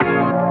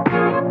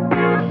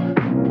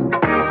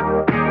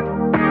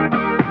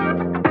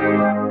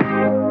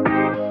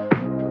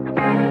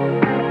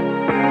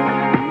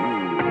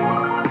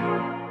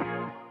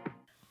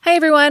Hi,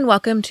 everyone.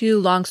 Welcome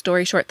to Long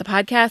Story Short, the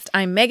podcast.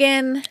 I'm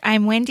Megan.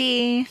 I'm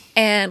Wendy.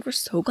 And we're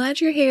so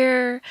glad you're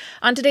here.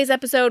 On today's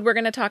episode, we're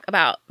going to talk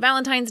about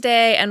Valentine's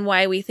Day and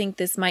why we think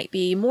this might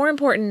be more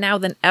important now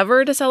than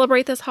ever to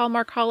celebrate this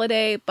Hallmark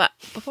holiday. But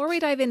before we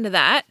dive into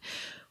that,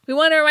 we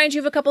want to remind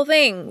you of a couple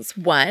things.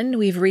 One,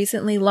 we've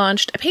recently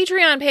launched a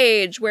Patreon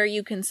page where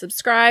you can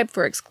subscribe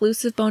for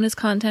exclusive bonus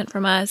content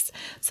from us.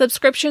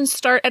 Subscriptions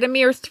start at a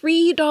mere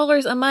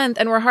 $3 a month,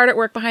 and we're hard at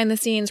work behind the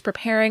scenes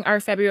preparing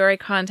our February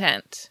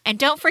content. And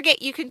don't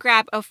forget, you can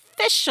grab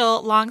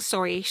official Long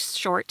Story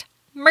Short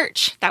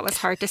merch, that was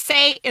hard to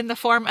say, in the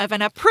form of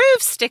an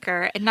approved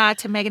sticker, a nod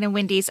to Megan and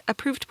Wendy's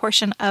approved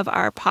portion of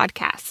our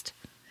podcast.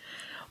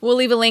 We'll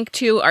leave a link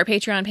to our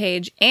Patreon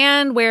page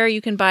and where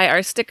you can buy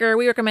our sticker.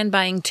 We recommend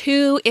buying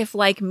two if,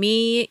 like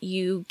me,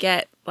 you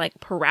get like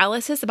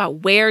paralysis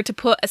about where to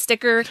put a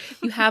sticker.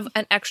 You have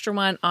an extra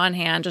one on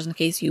hand just in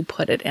case you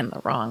put it in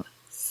the wrong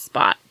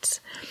spot.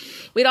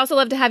 We'd also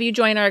love to have you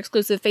join our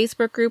exclusive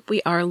Facebook group.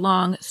 We are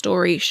Long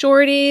Story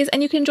Shorties,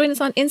 and you can join us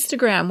on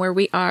Instagram where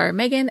we are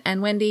Megan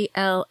and Wendy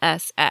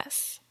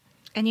LSS.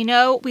 And you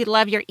know, we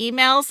love your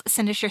emails.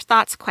 Send us your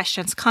thoughts,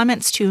 questions,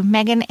 comments to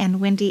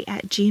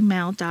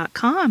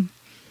meganandwendy@gmail.com.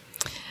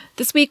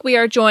 This week, we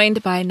are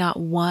joined by not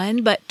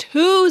one, but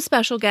two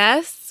special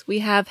guests. We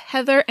have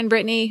Heather and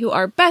Brittany, who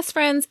are best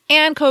friends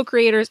and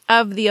co-creators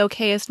of The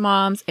Okayest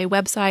Moms, a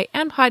website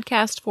and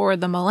podcast for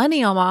the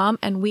millennial mom.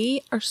 And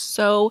we are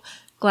so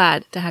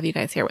glad to have you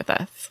guys here with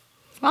us.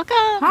 Welcome.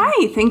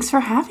 Hi, thanks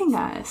for having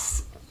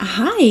us.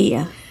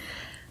 Hi.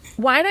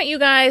 Why don't you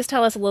guys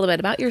tell us a little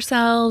bit about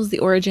yourselves, the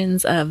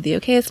origins of The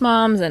Okayest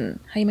Moms, and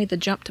how you made the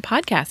jump to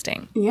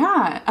podcasting?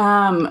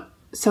 Yeah,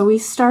 so we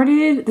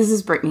started, this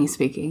is Brittany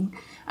speaking,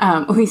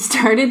 we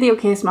started The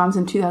Okayest Moms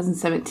in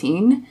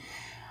 2017,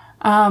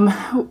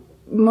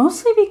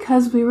 mostly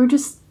because we were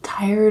just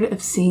tired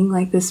of seeing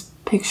like this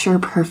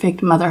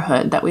picture-perfect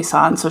motherhood that we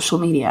saw on social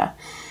media.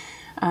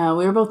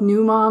 We were both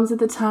new moms at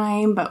the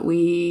time, but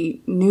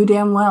we knew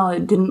damn well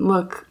it didn't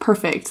look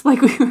perfect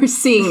like we were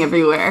seeing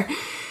everywhere.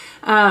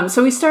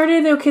 So we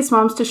started The Okayest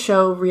Moms to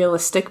show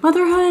realistic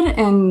motherhood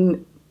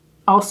and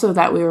also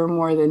that we were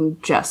more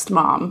than just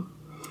mom.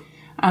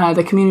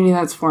 The community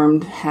that's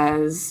formed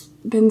has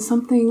been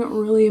something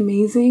really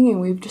amazing,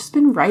 and we've just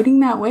been riding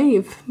that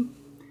wave.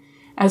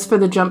 As for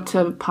the jump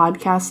to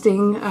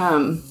podcasting,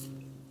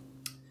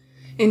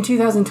 in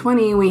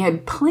 2020, we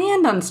had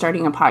planned on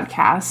starting a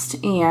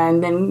podcast,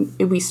 and then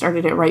we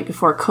started it right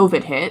before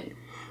COVID hit.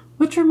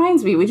 Which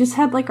reminds me, we just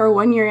had like our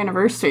 1-year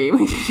anniversary.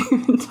 We didn't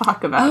even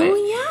talk about it. Oh,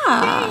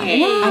 yeah.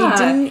 Hey. I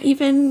didn't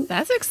even...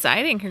 That's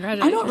exciting.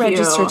 Congratulations. I don't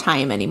register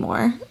time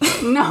anymore.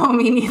 No,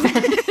 me neither.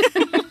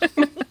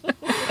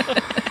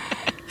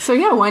 So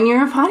yeah, 1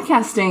 year of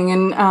podcasting.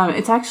 And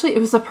it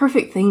was a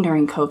perfect thing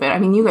during COVID. I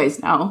mean, you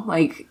guys know,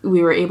 like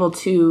we were able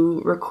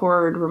to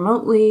record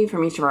remotely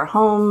from each of our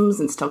homes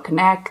and still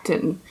connect.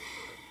 And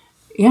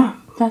yeah,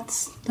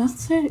 that's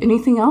it.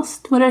 Anything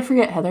else? What did I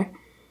forget, Heather?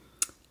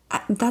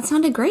 That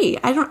sounded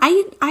great.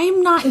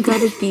 I'm not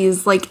good at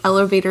these like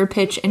elevator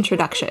pitch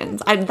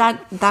introductions.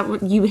 That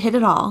you hit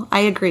it all.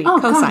 I agree.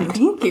 Oh, Co-signed. God,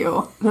 thank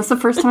you. That's the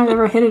first time I've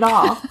ever hit it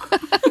all. Okay,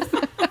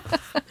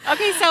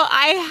 so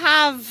I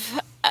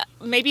have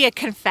maybe a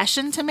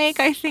confession to make,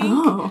 I think.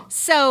 Oh.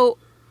 So,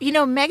 you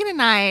know, Megan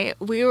and I,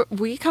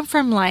 we come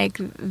from like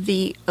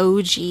the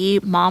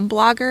OG mom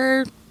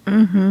blogger,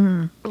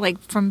 like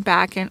from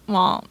back in,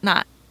 well,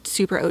 not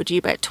super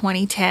OG, but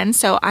 2010.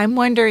 So I'm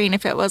wondering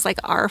if it was like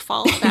our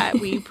fault that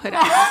we put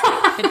out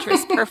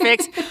Pinterest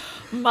perfect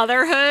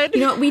motherhood. You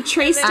know, we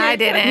traced it. I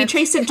didn't. We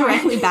traced it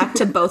directly back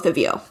to both of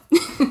you.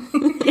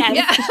 Yes.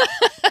 Yeah.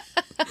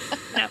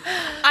 No,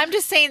 I'm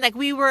just saying, like,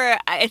 we were,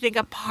 I think,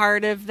 a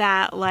part of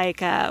that,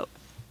 like,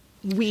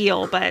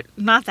 wheel, but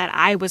not that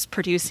I was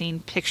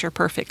producing picture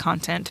perfect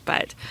content,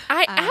 but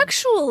I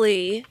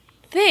actually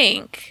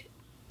think,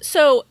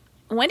 so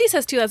Wendy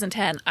says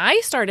 2010. I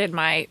started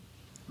my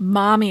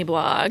mommy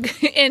blog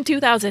in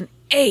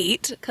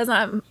 2008 because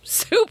I'm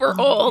super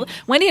old.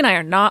 Wendy and I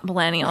are not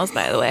millennials,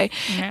 by the way.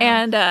 No.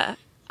 And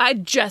I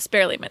just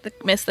barely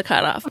missed the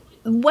cutoff.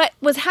 What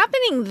was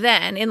happening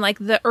then in like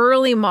the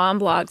early mom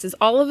blogs is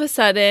all of a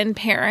sudden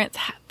parents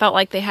felt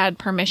like they had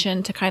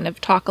permission to kind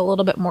of talk a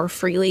little bit more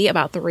freely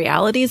about the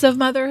realities of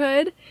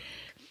motherhood.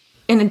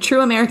 In a true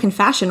American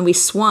fashion, we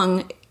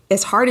swung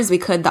as hard as we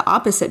could the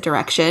opposite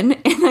direction.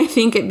 And I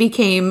think it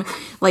became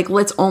like,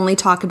 let's only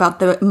talk about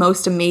the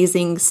most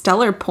amazing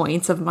stellar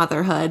points of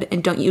motherhood.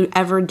 And don't you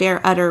ever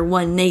dare utter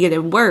one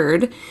negative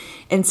word.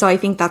 And so I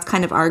think that's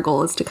kind of our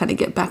goal, is to kind of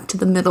get back to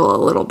the middle a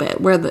little bit,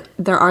 where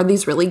there are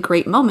these really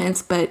great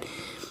moments, but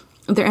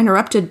they're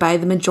interrupted by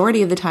the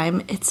majority of the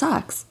time it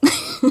sucks.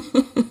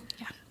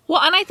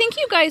 Well, and I think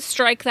you guys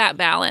strike that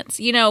balance.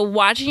 You know,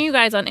 watching you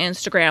guys on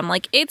Instagram,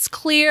 like, it's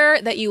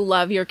clear that you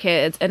love your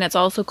kids, and it's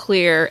also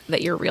clear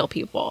that you're real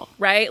people,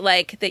 right?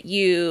 Like, that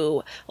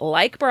you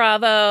like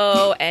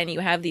Bravo, and you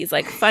have these,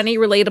 like, funny,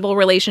 relatable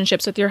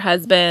relationships with your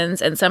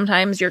husbands, and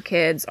sometimes your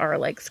kids are,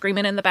 like,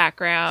 screaming in the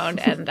background,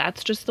 and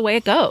that's just the way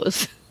it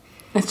goes.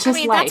 It's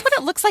just life. That's what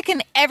it looks like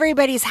in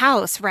everybody's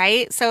house,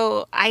 right?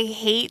 So I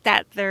hate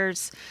that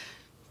there's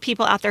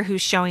people out there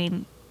who's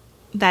showing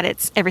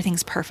that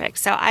everything's perfect.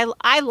 So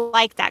I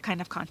like that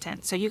kind of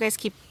content. So you guys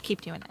keep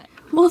doing it.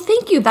 Well,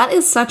 thank you. That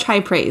is such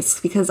high praise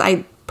because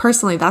I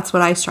personally, that's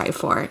what I strive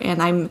for.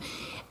 And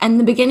in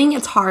the beginning,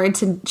 it's hard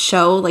to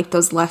show like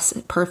those less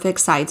perfect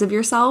sides of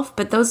yourself,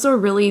 but those are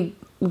really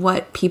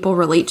what people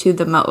relate to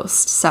the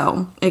most.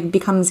 So it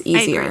becomes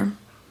easier.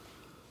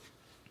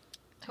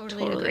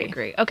 Totally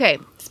agree. Okay,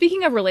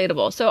 speaking of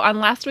relatable, so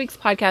on last week's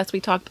podcast, we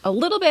talked a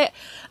little bit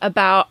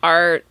about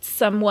our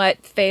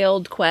somewhat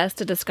failed quest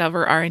to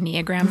discover our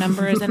Enneagram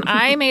numbers, and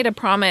I made a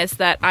promise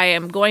that I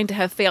am going to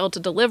have failed to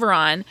deliver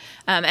on,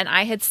 and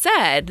I had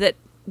said that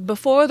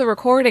before the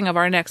recording of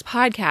our next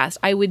podcast,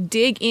 I would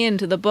dig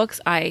into the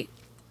books I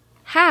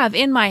have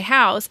in my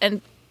house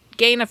and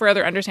gain a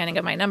further understanding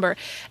of my number,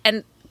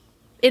 and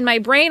in my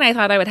brain, I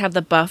thought I would have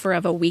the buffer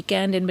of a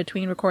weekend in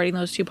between recording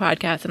those two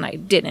podcasts, and I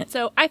didn't.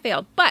 So I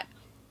failed. But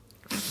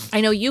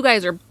I know you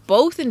guys are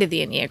both into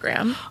the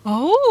Enneagram.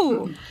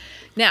 Oh.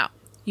 Now,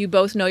 you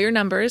both know your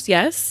numbers,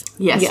 yes?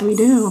 Yes, we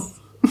do.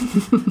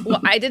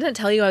 Well, I didn't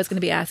tell you I was going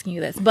to be asking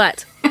you this,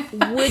 but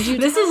would you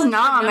This is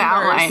not on the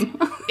outline.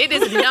 It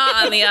is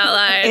not on the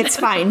outline. It's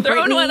fine.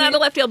 Throwing one out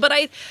of left field. But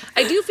I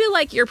do feel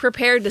like you're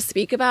prepared to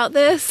speak about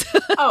this.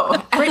 Oh,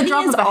 at the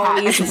drop of a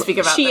hat, I can speak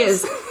about She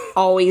this. is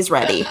always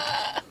ready.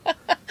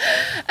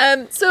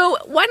 So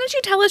why don't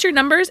you tell us your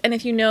numbers and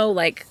if you know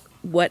like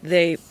what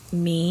they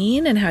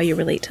mean and how you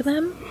relate to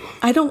them?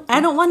 I don't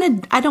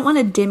want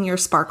to dim your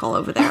sparkle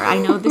over there. I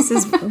know this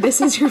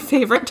is your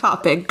favorite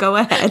topic. Go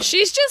ahead.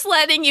 She's just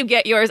letting you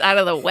get yours out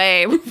of the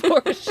way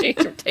before she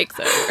takes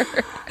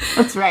over.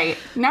 That's right.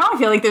 Now I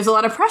feel like there's a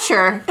lot of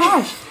pressure.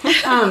 Gosh.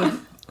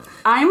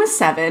 I'm a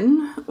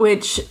 7,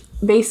 which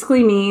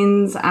basically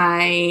means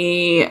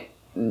I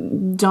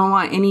don't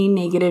want any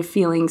negative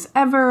feelings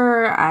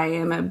ever. I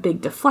am a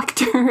big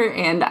deflector,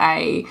 and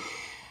I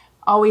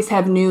always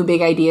have new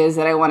big ideas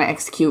that I want to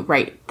execute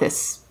right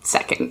this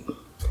second.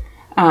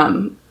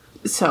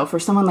 So for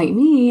someone like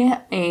me,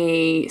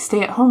 a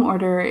stay-at-home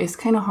order is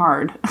kind of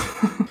hard.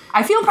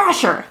 I feel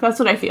pressure. That's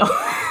what I feel.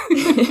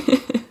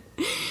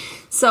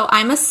 So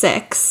I'm a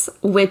 6,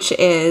 which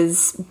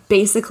is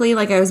basically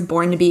like I was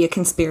born to be a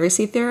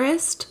conspiracy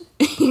theorist.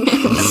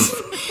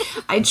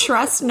 I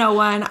trust no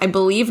one. I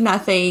believe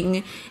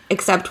nothing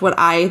except what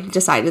I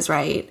decide is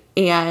right.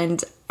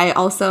 And I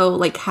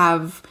also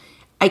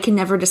I can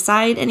never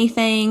decide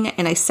anything,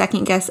 and I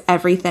second guess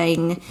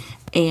everything.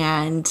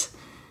 And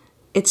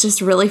it's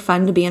just really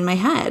fun to be in my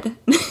head.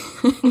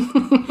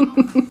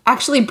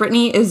 Actually,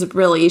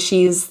 Brittany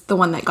she's the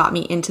one that got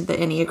me into the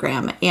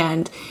Enneagram.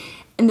 And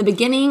in the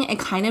beginning, it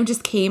kind of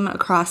just came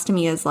across to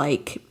me as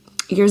like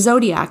your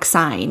zodiac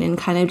sign and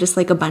kind of just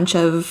like a bunch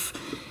of,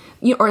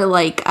 or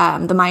like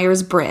the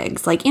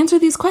Myers-Briggs, like answer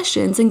these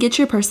questions and get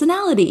your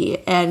personality.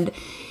 And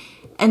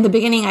in the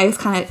beginning, I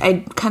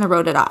kind of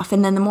wrote it off.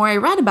 And then the more I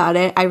read about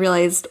it, I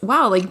realized,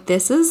 wow, like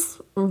this is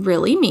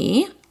really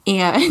me.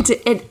 And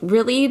it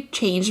really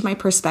changed my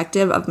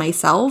perspective of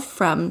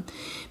myself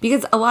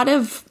because a lot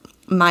of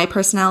my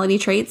personality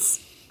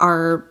traits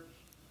are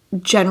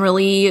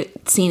generally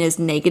seen as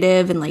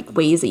negative and like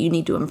ways that you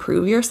need to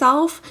improve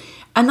yourself.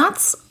 And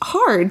that's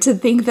hard to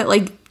think that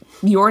like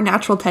your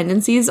natural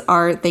tendencies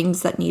are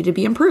things that need to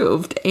be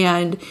improved.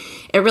 And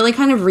it really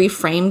kind of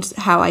reframed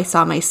how I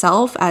saw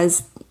myself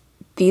as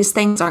these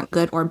things aren't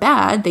good or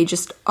bad. They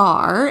just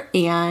are.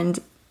 And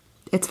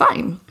it's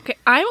fine. Okay,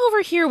 I'm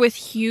over here with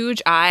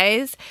huge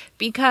eyes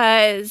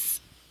because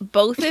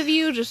both of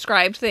you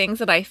described things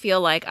that I feel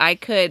like I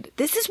could.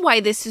 This is why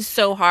this is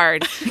so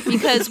hard.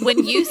 Because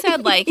when you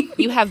said like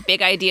you have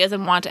big ideas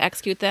and want to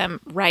execute them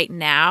right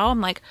now,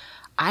 I'm like,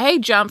 I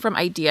jump from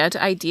idea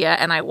to idea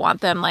and I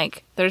want them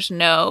like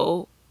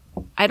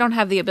I don't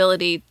have the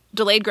ability.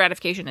 Delayed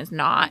gratification is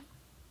not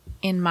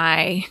in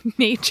my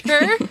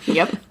nature.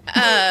 Yep.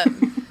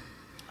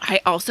 I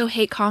also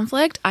hate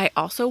conflict. I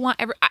also want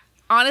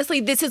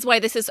honestly, this is why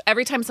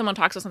every time someone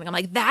talks about something, I'm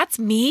like, that's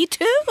me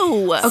too.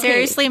 Okay.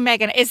 Seriously,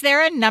 Megan, is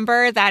there a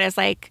number that is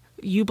like,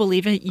 you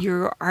believe in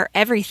you are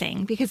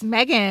everything? Because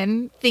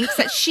Megan thinks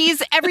that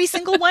she's every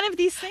single one of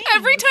these things.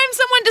 Every time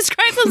someone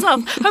describes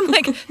themselves, I'm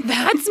like,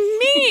 that's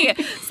me.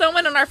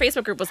 Someone in our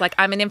Facebook group was like,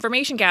 I'm an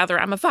information gatherer.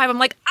 I'm a 5. I'm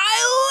like,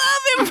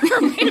 I love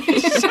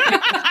information.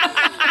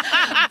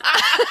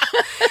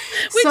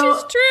 Which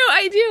is true.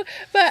 I do.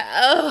 But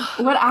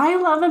what I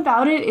love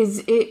about it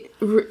is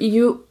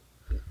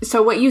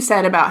so what you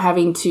said about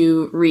having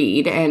to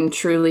read and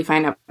truly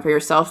find out for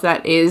yourself,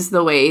 that is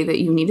the way that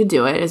you need to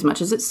do it, as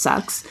much as it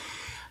sucks.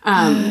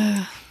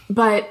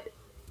 But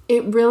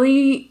it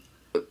really,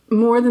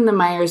 more than the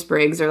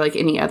Myers-Briggs or like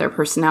any other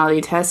personality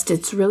test,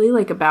 it's really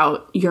like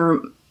about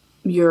your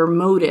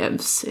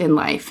motives in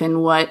life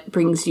and what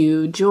brings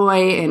you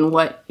joy and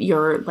what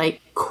your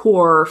like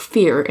core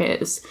fear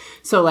is.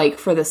 So like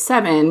for the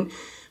 7,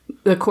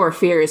 the core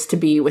fear is to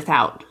be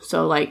without.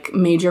 So like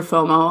major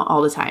FOMO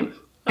all the time.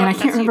 And I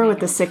can't remember what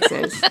the 6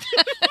 is.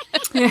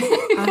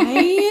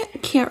 I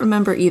can't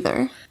remember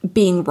either.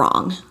 Being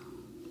wrong.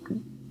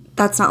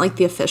 That's not like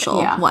the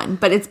official one,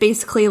 but it's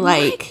basically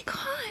like,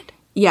 God.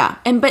 yeah.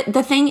 But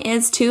the thing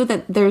is too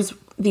that there's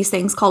these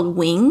things called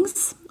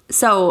wings.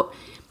 So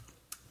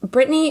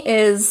Brittany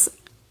is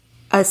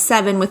a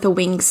 7 with a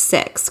wing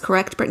 6,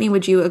 correct? Brittany,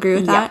 would you agree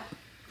with that?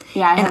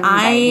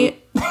 Yeah.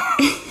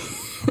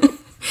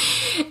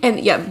 And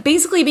yeah,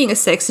 basically being a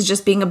 6 is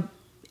just being a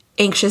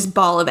anxious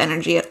ball of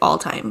energy at all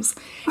times.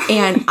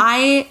 And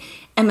I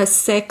am a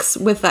 6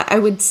 with I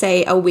would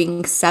say a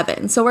wing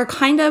 7. So we're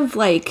kind of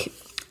like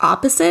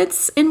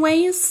opposites in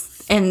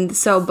ways. And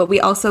so, but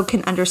we also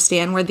can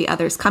understand where the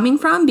other's coming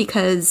from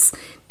because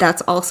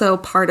that's also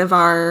part of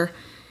our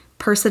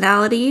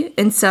personality.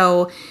 And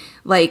so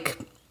like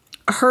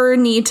her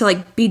need to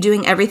like be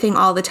doing everything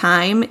all the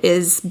time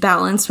is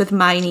balanced with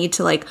my need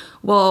to like,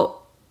 well,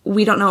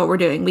 we don't know what we're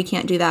doing. We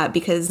can't do that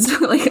because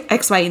like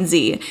X, Y, and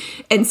Z.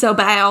 And so,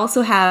 but I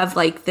also have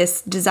like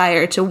this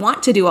desire to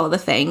want to do all the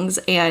things.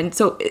 And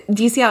so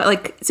do you see how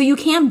like, so you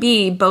can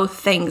be both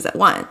things at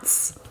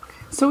once.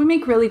 So we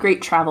make really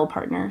great travel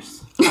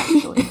partners,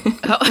 actually.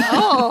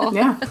 Oh,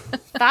 Yeah.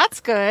 that's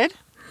good.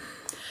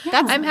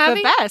 That's I'm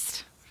having the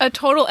best. a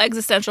total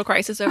existential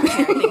crisis over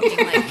here,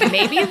 thinking like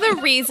maybe the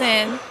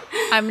reason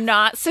I'm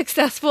not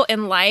successful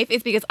in life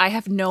is because I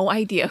have no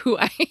idea who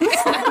I am.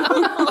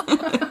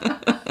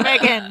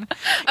 Megan.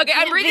 Okay,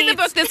 I'm reading the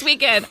book this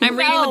weekend. I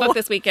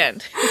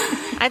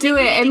Do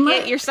it and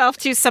Get yourself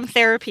to some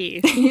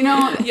therapy. You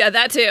know, Yeah,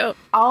 that too.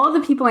 all of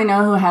the people I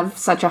know who have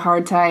such a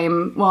hard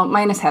time, well,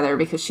 minus Heather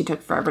because she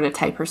took forever to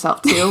type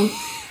herself too.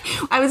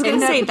 I was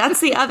going to say, that's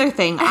the other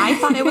thing. I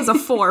thought it was a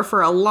 4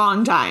 for a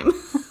long time.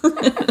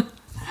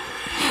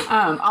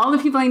 All the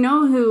people I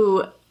know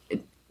who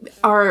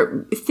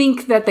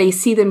think that they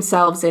see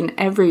themselves in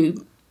every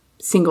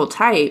single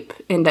type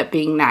end up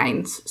being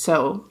 9s.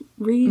 So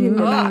read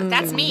into that. Oh,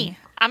 that's me.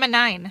 I'm a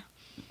 9.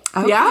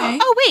 Okay. Yeah?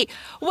 Oh, wait.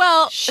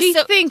 Well, She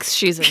thinks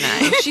she's a 9.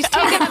 She's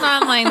taken an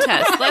online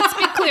test. Let's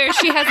be clear,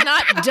 she has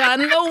not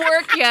done the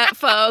work yet,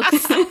 folks.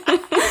 She's claiming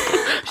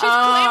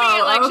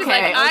it like she's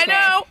like, I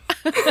know.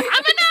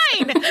 I'm a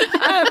 9.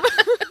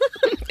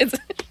 It's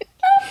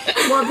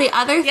Well, the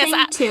other Yes,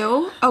 thing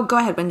too. Oh, go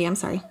ahead, Wendy. I'm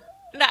sorry.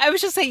 no, I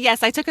was just saying,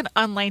 yes, I took an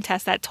online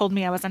test that told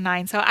me I was a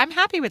 9, so I'm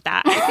happy with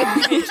that.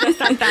 I think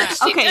just at that.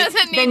 She Okay,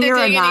 doesn't then need to you're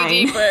a dig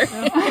any 9. deeper.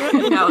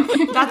 No,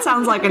 that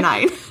sounds like a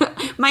 9.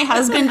 My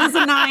husband is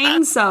a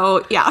 9,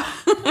 so yeah.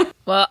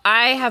 Well,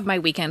 I have my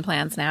weekend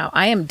plans now.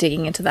 I am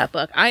digging into that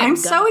book. I'm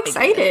so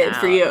excited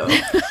for you.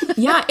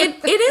 Yeah,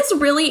 it is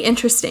really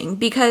interesting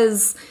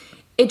because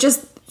it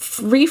just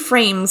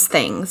reframes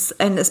things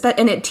and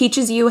it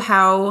teaches you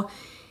how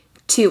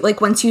to,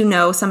 like, once you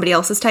know somebody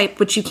else's type,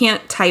 which you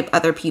can't type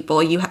other people,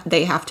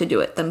 they have to do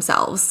it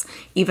themselves.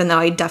 Even though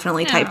I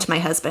definitely typed my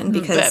husband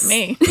because Bet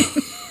me.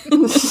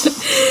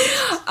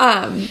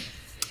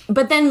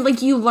 But then,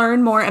 like, you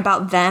learn more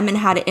about them and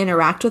how to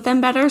interact with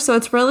them better. So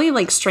it's really,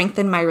 like,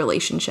 strengthened my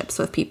relationships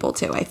with people,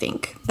 too, I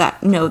think,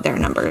 that know their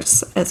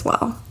numbers as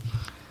well.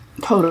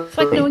 Totally. It's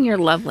like knowing your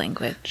love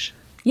language.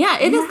 Yeah,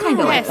 it is kind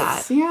of like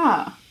that.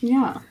 Yeah.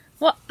 Yeah.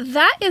 Well,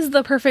 that is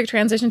the perfect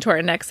transition to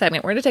our next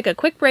segment. We're going to take a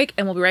quick break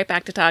and we'll be right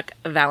back to talk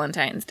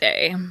Valentine's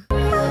Day.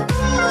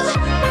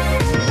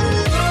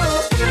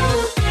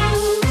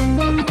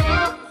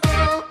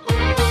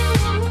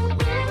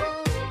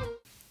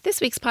 This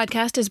week's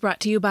podcast is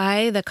brought to you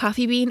by the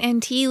Coffee Bean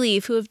and Tea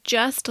Leaf, who have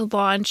just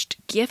launched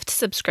gift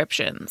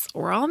subscriptions.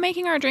 We're all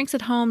making our drinks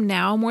at home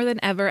now more than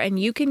ever, and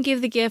you can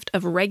give the gift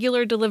of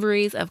regular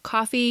deliveries of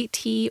coffee,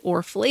 tea,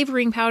 or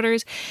flavoring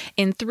powders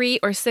in 3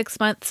 or 6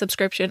 month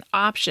subscription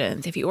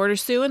options. If you order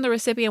soon, the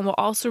recipient will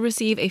also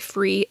receive a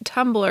free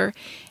tumbler.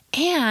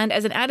 And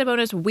as an added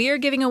bonus, we're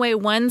giving away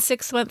 1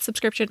 6-month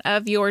subscription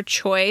of your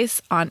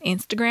choice on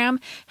Instagram.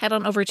 Head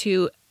on over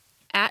to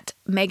at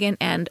Megan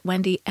and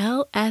Wendy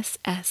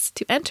LSS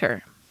to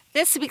enter.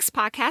 This week's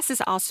podcast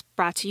is also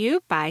brought to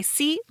you by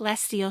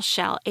Celestial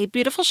Shell, a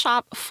beautiful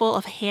shop full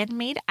of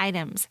handmade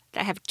items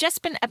that have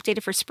just been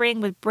updated for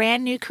spring with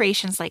brand new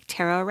creations like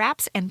tarot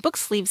wraps and book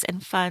sleeves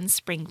and fun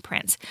spring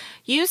prints.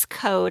 Use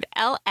code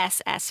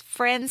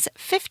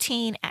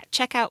LSSFriends15 at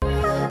checkout.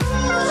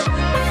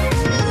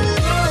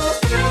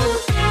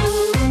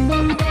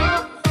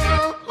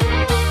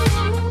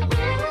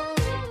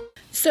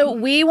 So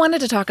we wanted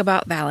to talk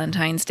about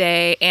Valentine's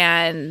Day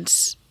and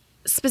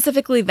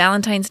specifically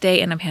Valentine's Day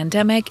in a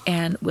pandemic,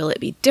 and will it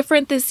be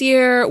different this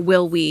year?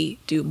 Will we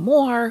do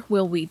more?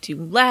 Will we do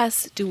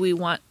less? Do we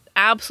want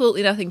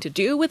absolutely nothing to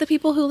do with the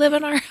people who live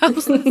in our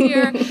house this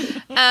year?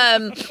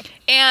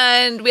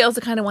 And we also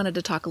kind of wanted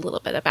to talk a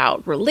little bit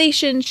about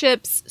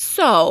relationships.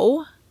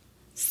 So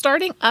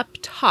starting up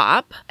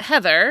top,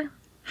 Heather,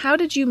 how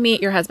did you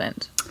meet your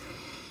husband?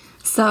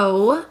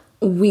 So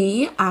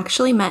we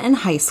actually met in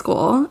high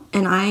school,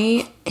 and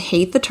I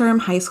hate the term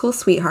high school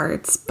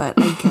sweethearts, but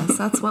I guess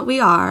that's what we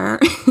are.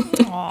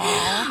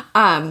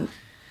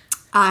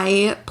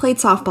 I played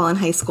softball in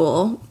high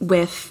school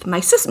with my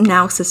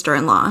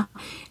sister-in-law,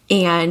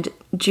 and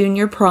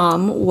junior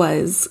prom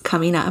was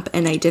coming up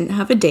and I didn't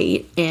have a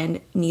date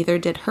and neither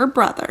did her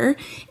brother.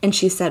 And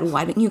she said,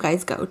 why don't you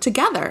guys go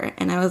together?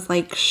 And I was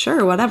like,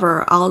 sure,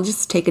 whatever. I'll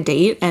just take a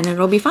date and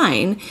it'll be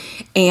fine.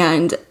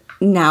 And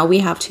now we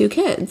have 2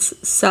 kids.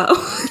 So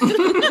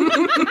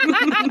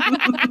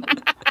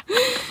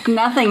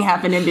Nothing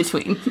happened in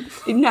between.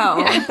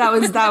 no,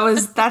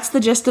 that's the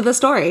gist of the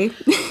story.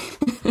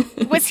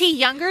 Was he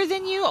younger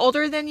than you,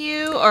 older than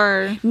you,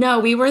 or? No,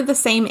 we were the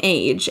same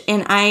age,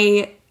 and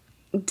I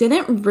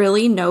didn't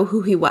really know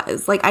who he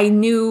was. Like, I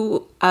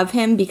knew of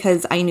him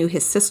because I knew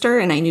his sister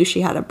and I knew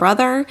she had a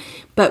brother,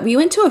 but we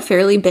went to a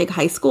fairly big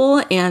high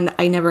school and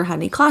I never had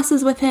any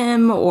classes with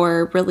him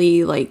or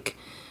really, like,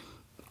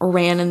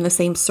 ran in the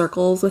same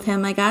circles with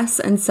him, I guess.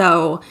 And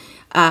so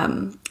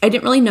I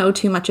didn't really know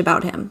too much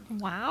about him.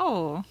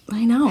 Wow.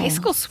 I know. High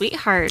school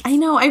sweetheart. I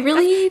know. I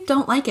really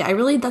don't like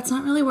it. That's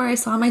not really where I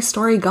saw my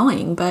story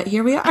going, but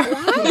here we are.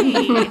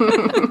 Why?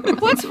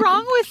 What's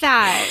wrong with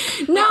that?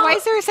 No. Why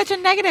is there such a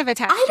negative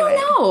attached to it? I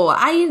don't know.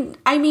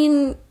 I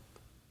mean,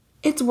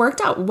 it's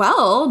worked out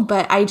well,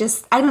 but I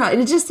don't know.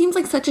 It just seems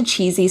like such a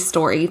cheesy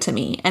story to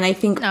me. And I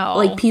think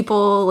like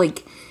people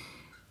like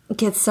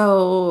get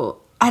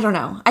so, I don't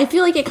know. I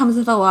feel like it comes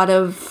with a lot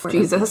of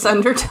Jesus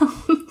undertones.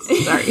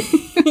 Sorry.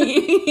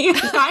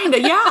 Kind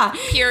of, yeah.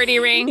 Purity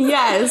ring.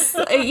 Yes.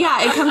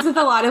 Yeah, it comes with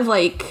a lot of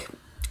like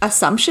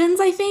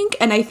assumptions, I think.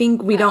 And I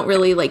think we don't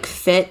really like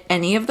fit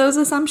any of those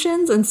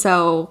assumptions. And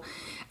so,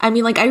 I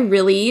mean, like I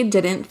really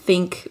didn't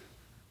think,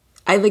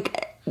 I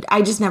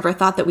just never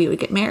thought that we would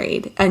get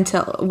married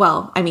until,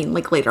 well, I mean,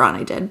 like later on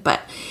I did, but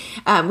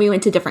we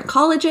went to different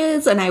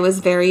colleges and I was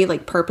very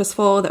like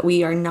purposeful that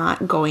we are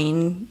not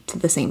going to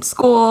the same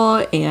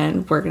school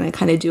and we're going to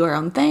kind of do our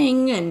own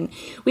thing. And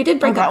we did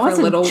break up for a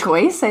little. That was a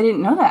choice? I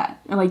didn't know that.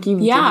 Like you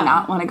did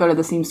not want to go to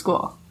the same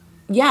school.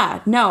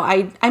 Yeah, no,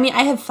 I mean,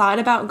 I had thought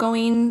about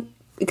going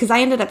because I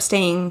ended up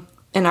staying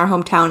in our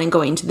hometown and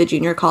going to the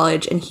junior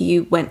college and he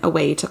went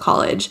away to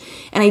college.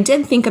 And I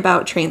did think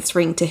about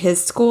transferring to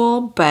his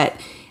school, but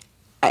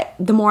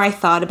the more I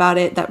thought about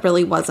it, that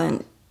really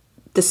wasn't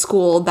the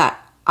school that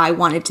I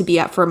wanted to be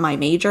at for my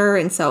major.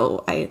 And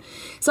so I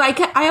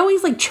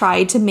always like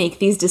tried to make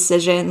these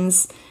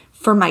decisions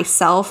for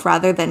myself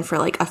rather than for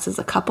like us as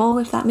a couple,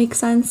 if that makes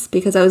sense,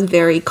 because I was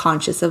very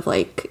conscious of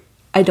like,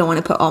 I don't want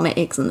to put all my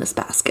eggs in this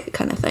basket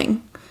kind of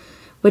thing.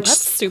 Which That's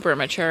super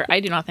mature. I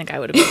do not think I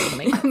would have been able to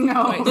make that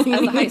choice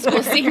as a high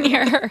school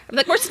senior. I'm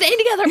like, we're staying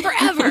together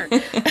forever.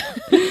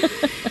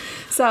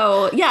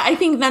 So yeah, I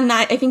think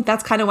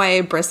that's kind of why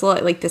I bristle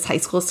at like this high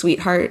school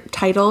sweetheart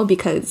title,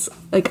 because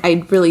like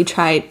I really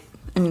tried,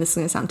 I mean this is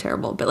gonna sound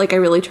terrible, but like I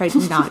really tried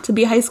not to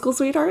be high school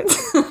sweethearts.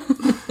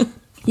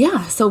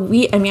 Yeah, so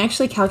we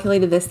actually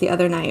calculated this the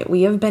other night.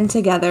 We have been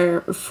together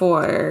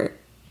for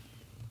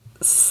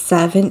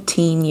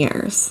 17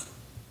 years.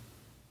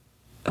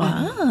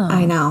 Wow.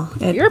 I know.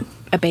 You're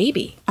a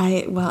baby.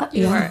 I know.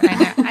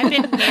 I've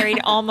been married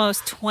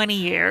almost 20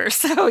 years.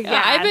 So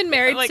yeah, I've been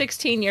married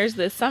 16 years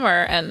this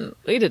summer and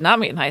we did not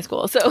meet in high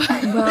school. So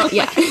well,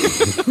 yeah.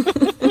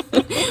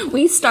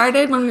 We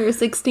started when we were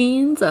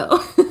 16,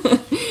 so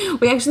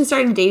we actually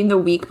started dating the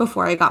week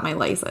before I got my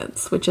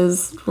license, which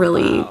is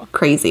really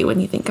crazy when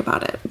you think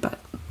about it. But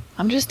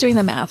I'm just doing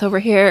the math over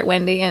here,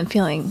 Wendy, and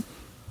feeling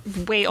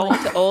way old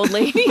to old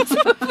ladies.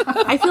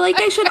 I feel like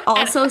I should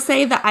also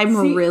say that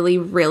I'm really,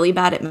 really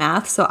bad at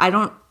math, so I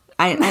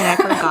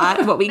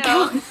forgot what we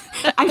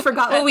I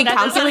forgot what we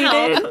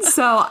calculated,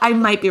 so I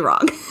might be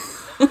wrong.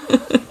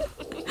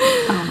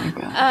 Oh my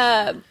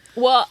god.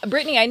 Well,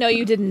 Brittany, I know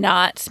you did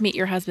not meet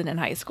your husband in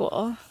high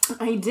school.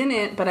 I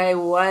didn't, but I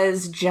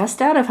was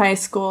just out of high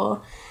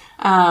school.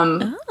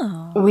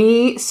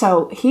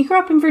 So he grew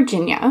up in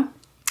Virginia,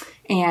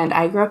 and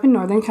I grew up in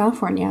Northern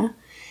California,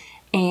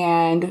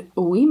 and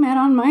we met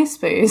on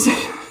MySpace.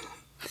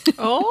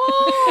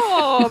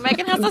 Oh,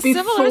 Megan has a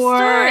similar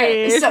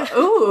story.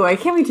 So, I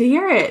can't wait to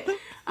hear it.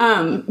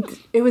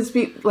 It was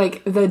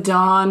like the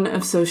dawn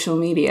of social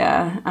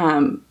media.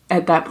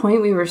 At that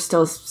point, we were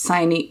still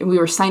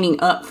signing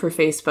up for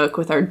Facebook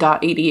with our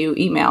 .edu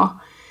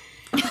email.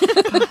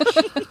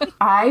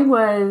 I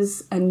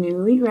was a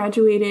newly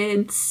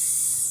graduated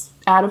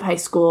out of high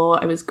school.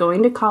 I was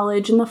going to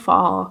college in the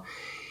fall.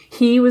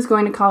 He was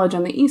going to college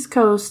on the East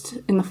Coast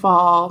in the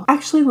fall.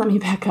 Actually, let me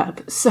back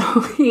up. So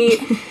he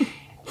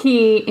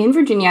in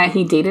Virginia,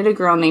 he dated a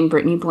girl named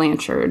Brittany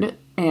Blanchard,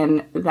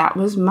 and that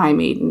was my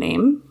maiden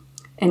name.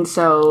 And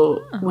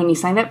so when he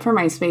signed up for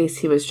MySpace,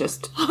 he was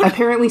just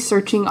apparently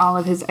searching all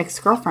of his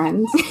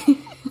ex-girlfriends.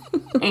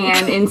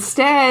 And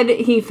instead,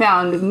 he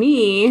found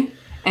me,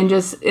 and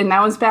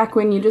that was back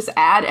when you just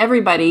add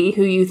everybody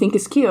who you think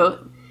is cute.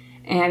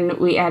 And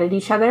we added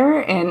each other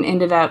and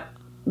ended up,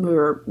 we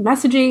were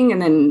messaging and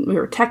then we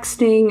were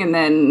texting, and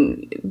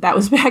then that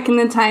was back in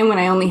the time when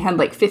I only had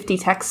like 50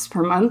 texts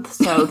per month.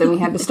 So then we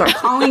had to start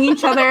calling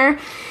each other.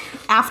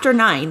 After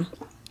 9.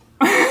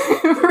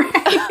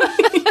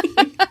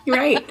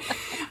 Right.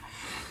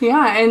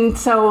 Yeah, and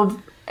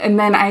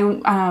then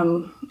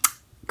I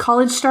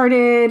college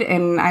started,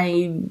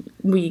 and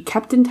we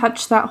kept in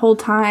touch that whole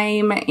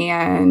time,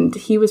 and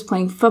he was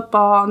playing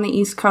football on the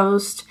East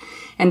Coast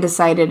and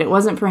decided it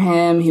wasn't for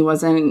him. He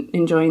wasn't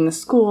enjoying the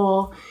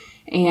school,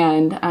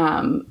 and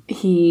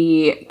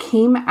he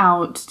came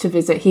out to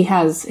visit.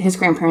 His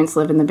grandparents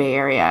live in the Bay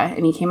Area,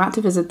 and he came out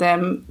to visit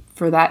them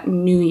for that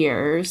New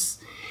Year's,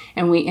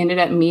 and we ended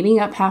up meeting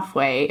up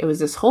halfway. It was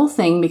this whole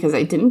thing because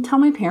I didn't tell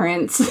my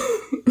parents.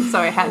 So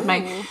I had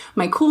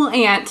my cool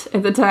aunt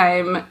at the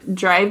time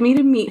drive me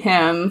to meet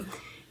him.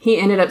 He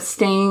ended up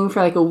staying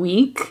for like a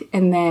week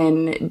and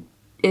then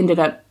ended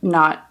up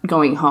not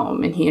going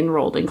home. And he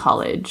enrolled in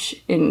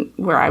college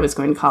where I was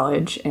going to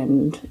college.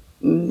 And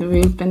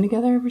we've been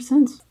together ever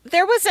since.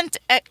 There wasn't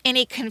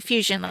any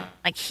confusion.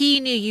 Like he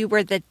knew you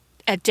were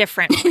a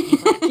different.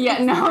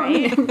 Yeah, no.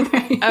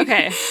 Right.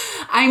 Okay.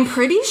 I'm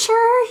pretty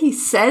sure he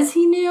says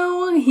he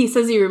knew. He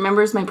says he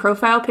remembers my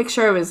profile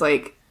picture. I was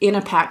like in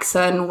a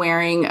PacSun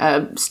wearing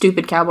a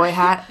stupid cowboy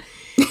hat.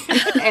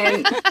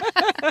 And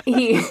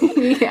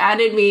he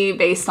added me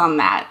based on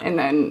that. And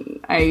then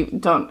I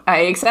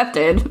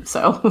accepted.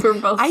 So we're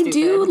both stupid. I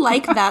do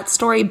like that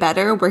story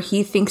better where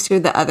he thinks you're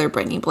the other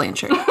Brittany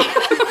Blanchard.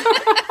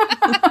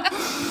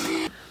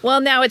 Well,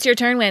 now it's your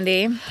turn,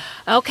 Wendy.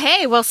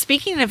 Okay. Well,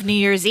 speaking of New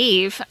Year's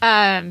Eve,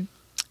 my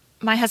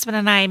husband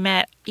and I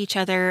met each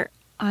other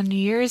on New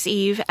Year's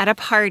Eve at a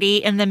party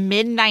in the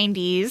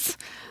mid-90s.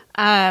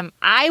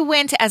 I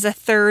went as a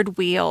third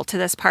wheel to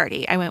this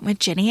party. I went with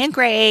Jenny and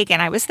Greg,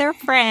 and I was their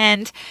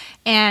friend.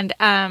 And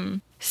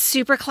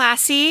super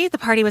classy. The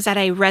party was at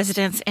a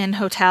Residence Inn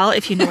hotel,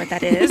 if you know what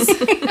that is.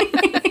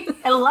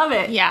 I love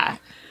it. Yeah.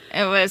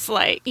 It was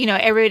like,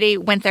 everybody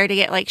went there to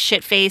get like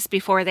shit-faced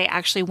before they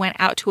actually went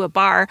out to a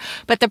bar.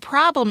 But the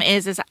problem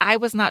is I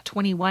was not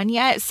 21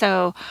 yet.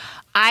 So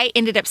I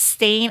ended up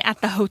staying at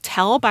the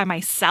hotel by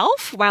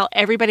myself while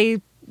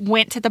everybody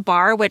went to the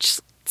bar, which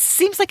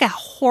seems like a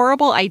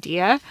horrible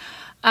idea.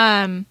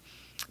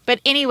 But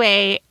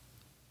anyway,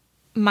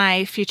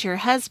 my future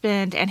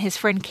husband and his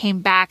friend came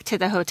back to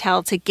the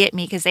hotel to get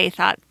me because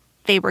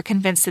they were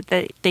convinced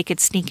that they could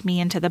sneak me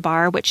into the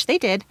bar, which they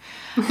did.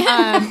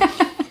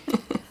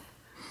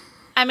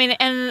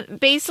 And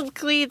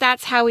basically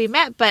that's how we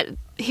met. But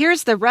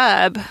here's the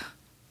rub.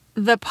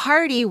 The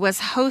party was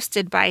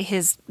hosted by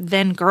his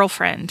then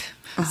girlfriend.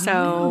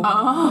 So,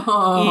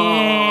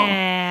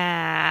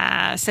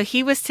 yeah. So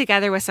he was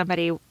together with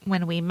somebody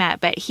when we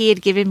met, but he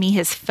had given me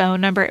his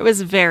phone number. It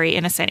was very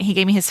innocent. He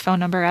gave me his phone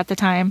number at the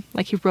time.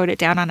 Like he wrote it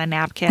down on a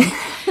napkin.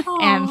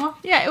 And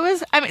yeah, it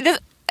was,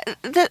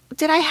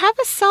 did I have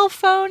a cell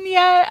phone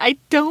yet? I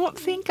don't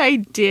think I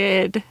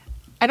did.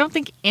 I don't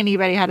think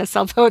anybody had a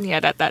cell phone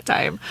yet at that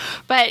time.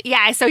 But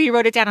yeah, so he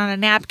wrote it down on a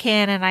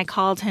napkin and I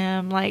called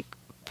him like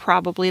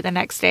probably the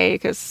next day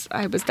because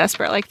I was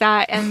desperate like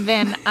that. And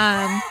then,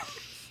 and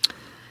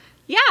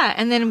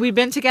then we've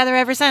been together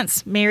ever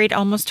since. Married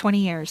almost 20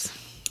 years.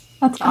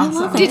 That's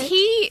awesome. Did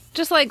he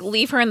just like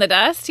leave her in the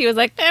dust? He was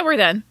like, we're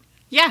done.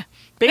 Yeah,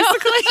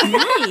 basically.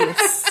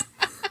 Nice.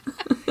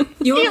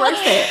 You were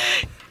worth it.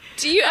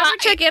 Do you ever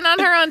check in on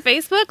her on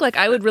Facebook? Like,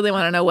 I would really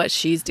want to know what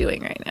she's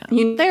doing right now.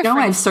 They're friends.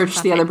 I've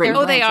searched the other Brittany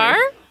Oh, they are?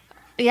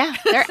 Yeah,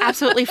 they're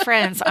absolutely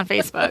friends on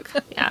Facebook.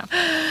 Yeah.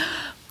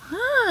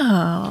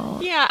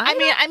 Oh. Yeah, I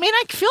mean,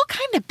 I feel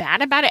kind of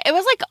bad about it. It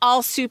was like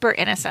all super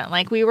innocent.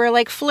 Like we were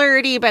like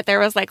flirty, but there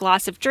was like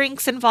lots of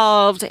drinks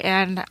involved,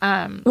 and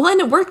well,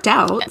 and it worked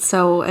out.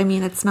 So I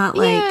mean, it's not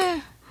like. Yeah.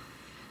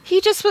 He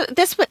just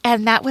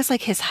and that was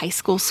like his high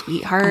school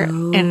sweetheart,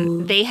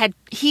 and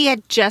he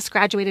had just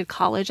graduated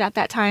college at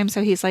that time,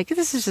 so he's like,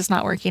 this is just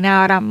not working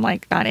out. I'm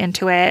like not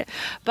into it,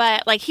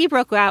 but like he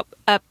broke up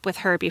with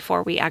her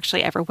before we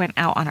actually ever went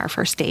out on our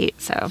first date.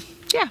 So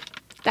yeah,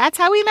 that's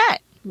how we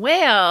met.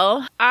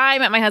 Well, I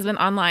met my husband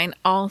online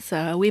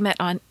also. We met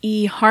on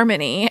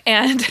eHarmony,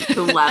 and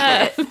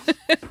Love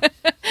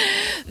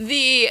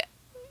it.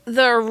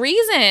 The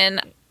reason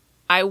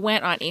I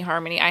went on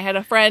eHarmony, I had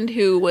a friend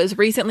who was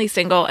recently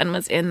single and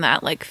was in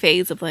that like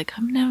phase of like,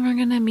 I'm never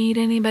gonna meet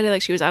anybody.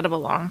 Like she was out of a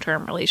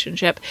long-term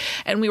relationship.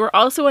 And we were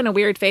also in a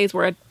weird phase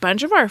where a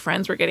bunch of our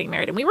friends were getting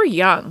married and we were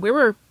young.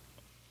 I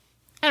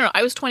don't know,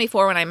 I was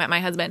 24 when I met my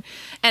husband,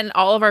 and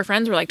all of our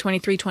friends were like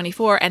 23,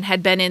 24 and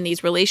had been in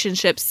these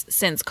relationships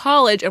since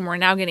college and were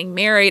now getting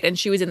married. And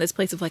she was in this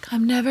place of like,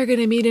 I'm never going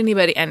to meet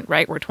anybody. And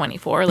right, we're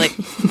 24, like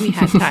we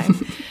had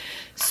time.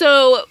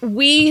 So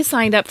we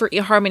signed up for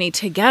eHarmony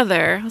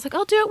together. I was like,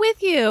 I'll do it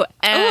with you.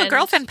 And, a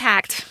girlfriend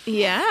pact.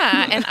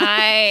 Yeah. And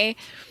I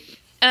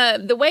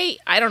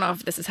don't know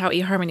if this is how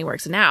eHarmony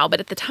works now, but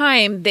at the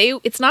time,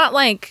 it's not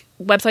like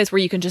websites where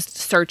you can just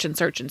search and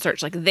search and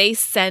search. Like they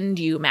send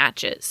you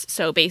matches.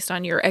 So based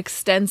on your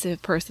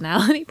extensive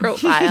personality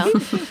profile.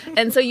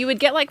 And so you would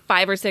get like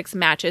 5 or 6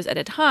 matches at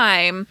a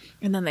time.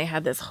 And then they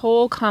had this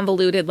whole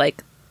convoluted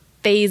like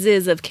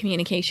phases of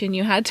communication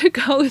you had to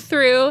go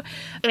through.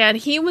 And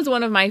he was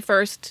one of my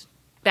first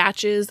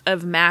batches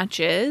of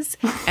matches,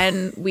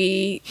 and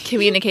we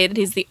communicated.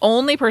 He's the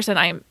only person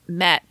I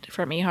met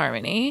from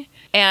eHarmony.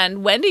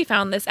 And Wendy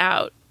found this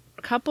out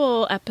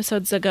couple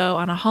episodes ago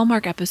on a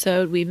Hallmark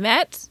episode. We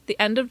met the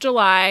end of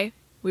July.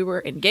 We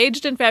were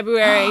engaged in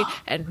February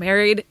and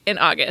married in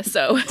August.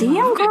 So Damn,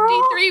 girl.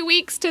 53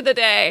 weeks to the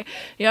day.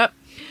 Yep.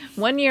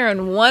 1 year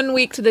and 1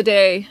 week to the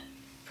day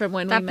from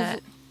when we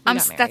met.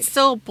 That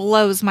still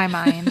blows my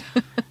mind.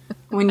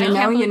 When you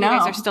know, you know. You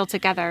guys are still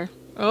together.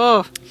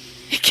 Oh,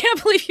 I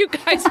can't believe you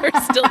guys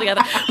are still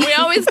together. We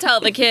always tell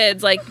the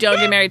kids, like, don't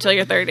get married till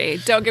you're 30.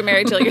 Don't get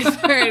married till you're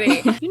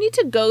 30. You need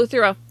to go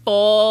through a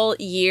full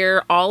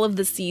year, all of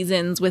the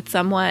seasons with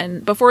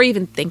someone before you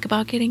even think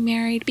about getting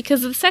married.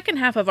 Because the second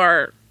half of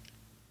our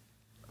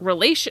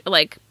relation,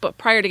 like, but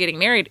prior to getting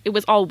married, it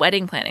was all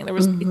wedding planning. There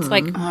was, it's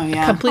like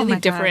completely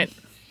different.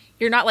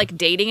 You're not like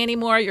dating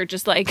anymore. You're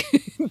just like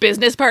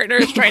business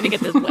partners trying to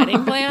get this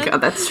wedding plan. God,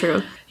 that's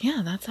true.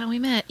 Yeah, that's how we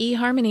met.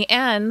 eHarmony.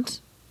 And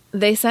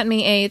they sent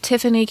me a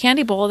Tiffany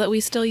candy bowl that we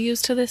still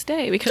use to this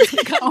day because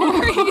we got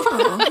married.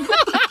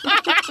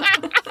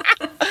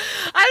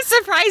 I'm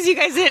surprised you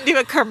guys didn't do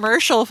a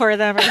commercial for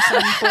them or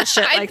some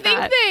bullshit like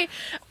that.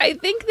 I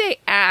think they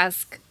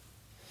ask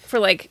for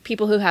like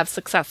people who have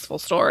successful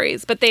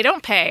stories, but they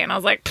don't pay. And I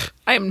was like,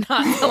 I am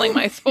not selling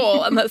my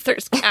soul unless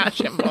there's cash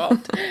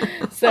involved.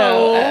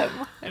 So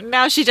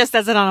now she just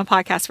does it on a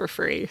podcast for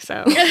free.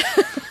 So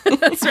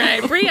that's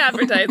right, free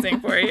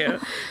advertising for you.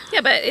 Yeah,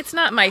 but it's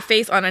not my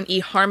face on an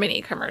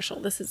eHarmony commercial.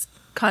 This is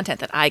content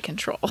that I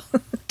control.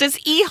 Does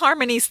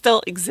eHarmony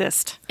still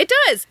exist? It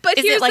does, but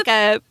is it like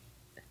a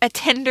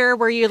Tinder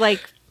where you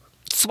like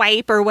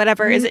swipe or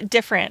whatever? Is it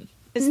different?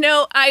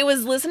 No, I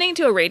was listening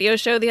to a radio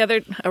show. It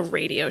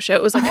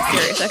was like a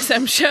Sirius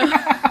XM show.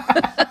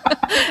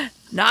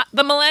 Not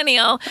the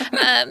millennial.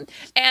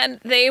 And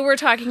they were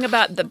talking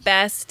about the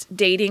best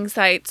dating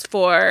sites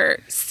for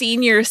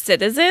senior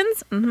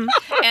citizens. Mm-hmm.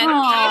 And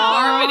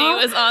eHarmony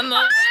was on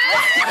the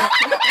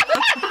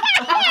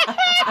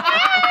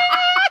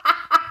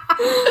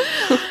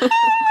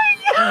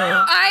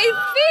I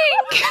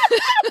think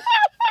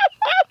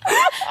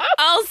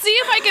I'll see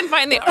if I can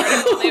find the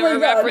article they were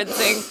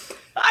referencing.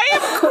 I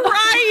am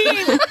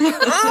crying.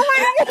 Oh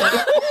my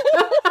God.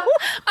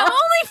 I'm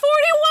only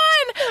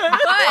 41,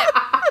 but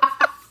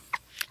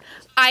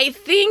I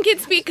think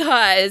it's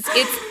because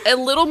it's a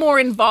little more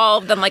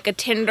involved than like a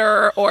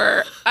Tinder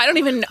or I don't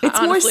even know. It's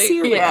honestly more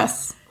serious.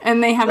 Yes.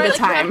 And they have the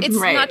time. It's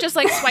not just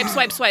like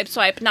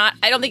swipe. Not.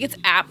 I don't think it's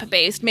app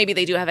based. Maybe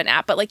they do have an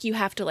app, but like you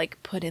have to like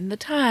put in the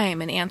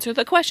time and answer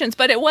the questions.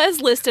 But it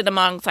was listed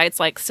among sites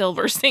like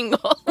Silver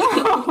Single.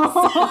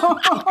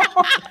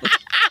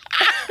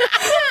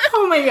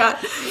 Oh my God.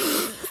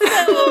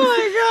 Oh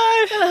my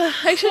God.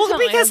 I should tell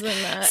because my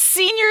husband that.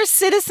 Senior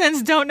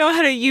citizens don't know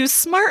how to use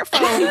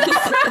smartphones.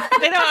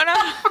 They don't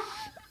know.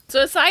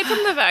 So aside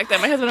from the fact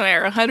that my husband and I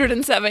are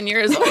 107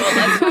 years old,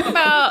 let's talk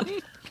about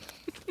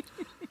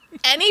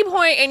any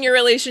point in your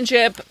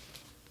relationship,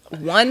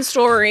 one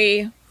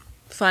story,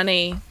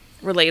 funny,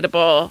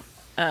 relatable.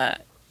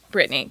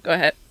 Brittany, go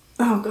ahead.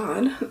 Oh,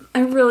 God.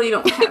 I really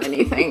don't have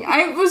anything.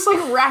 I was,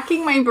 like,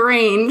 racking my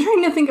brain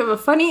trying to think of a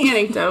funny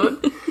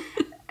anecdote.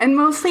 And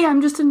mostly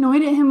I'm just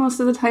annoyed at him most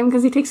of the time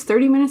because he takes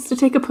 30 minutes to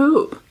take a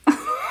poop.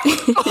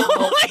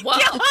 Oh, my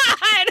God.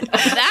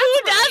 That's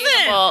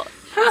relatable.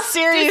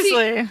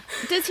 Seriously.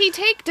 Does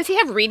he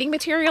have reading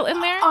material in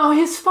there? Oh,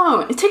 his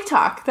phone.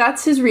 TikTok.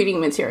 That's his reading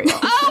material.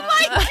 Oh,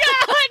 my God.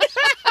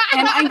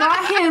 And I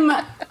got him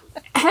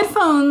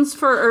headphones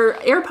or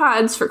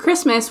AirPods for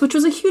Christmas, which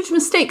was a huge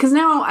mistake because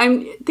now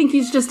I think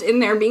he's just in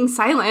there being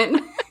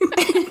silent.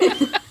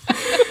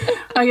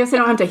 I guess I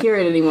don't have to hear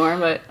it anymore,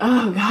 but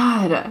oh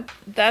God.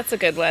 That's a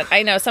good one.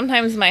 I know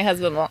sometimes my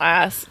husband will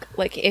ask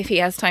like if he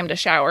has time to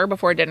shower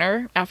before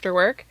dinner after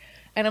work.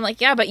 And I'm like,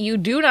 yeah, but you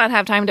do not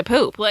have time to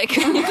poop. Like,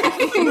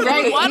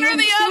 right. One or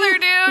the other,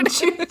 dude.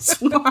 Choose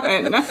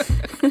one.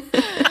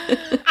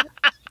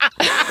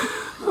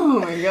 Oh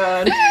my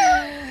God.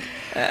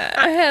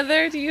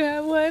 Heather, do you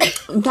have one?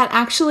 That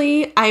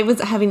actually, I was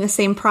having the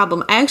same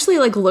problem. I actually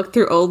like looked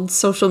through old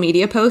social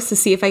media posts to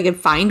see if I could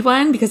find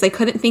one because I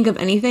couldn't think of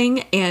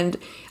anything. And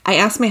I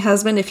asked my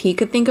husband if he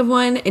could think of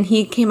one, and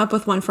he came up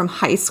with one from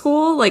high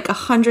school, like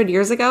 100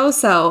 years ago.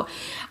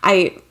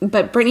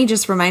 But Brittany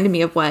just reminded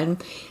me of one.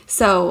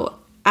 So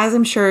as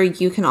I'm sure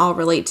you can all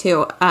relate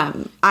to,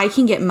 I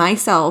can get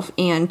myself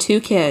and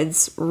 2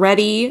 kids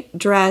ready,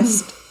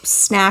 dressed,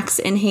 snacks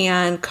in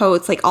hand,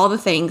 coats, like all the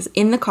things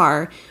in the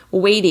car,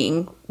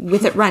 waiting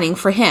with it running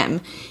for him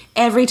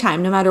every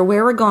time, no matter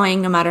where we're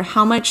going, no matter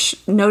how much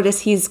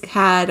notice he's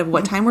had of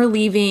what time we're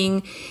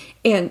leaving.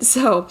 And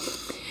so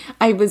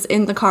I was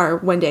in the car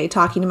one day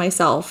talking to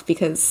myself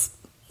because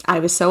I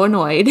was so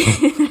annoyed.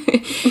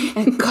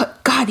 And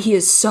God, he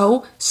is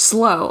so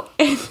slow.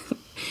 And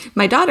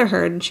my daughter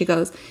heard and she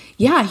goes,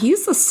 yeah,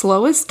 he's the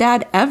slowest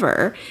dad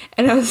ever.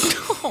 And I was,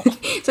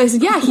 so I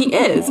said, yeah, he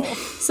is.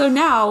 So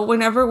now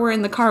whenever we're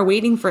in the car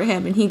waiting for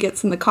him and he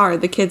gets in the car,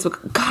 the kids will,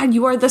 God,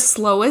 you are the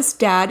slowest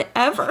dad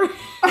ever.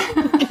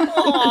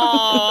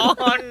 Oh,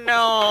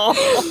 no.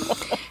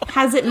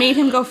 Has it made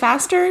him go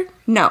faster?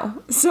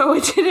 No. So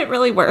it didn't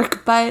really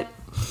work. But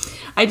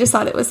I just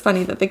thought it was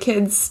funny that the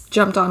kids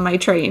jumped on my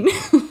train.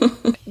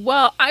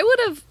 Well, I would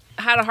have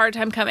had a hard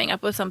time coming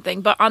up with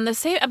something, but on the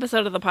same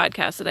episode of the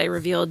podcast that I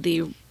revealed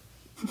the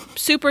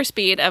super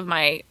speed of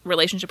my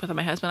relationship with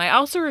my husband, I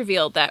also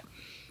revealed that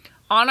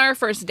on our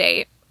first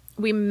date,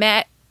 we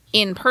met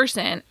in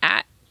person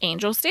at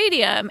Angel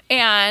Stadium,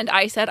 and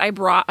I said I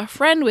brought a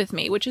friend with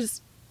me, which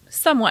is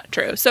somewhat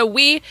true. So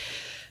we,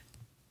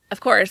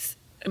 of course,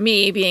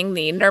 me being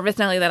the nervous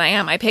Nelly that I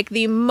am, I picked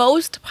the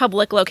most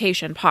public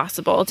location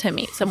possible to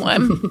meet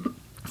someone.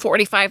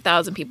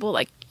 45,000 people,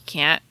 like,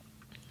 can't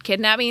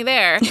kidnap me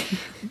there.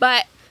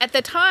 But at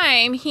the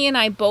time, he and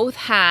I both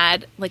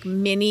had like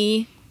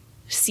mini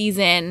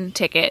season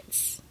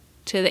tickets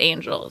to the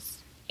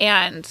Angels.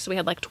 And so we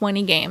had like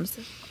 20 games,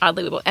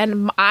 oddly.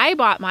 And I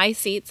bought my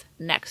seats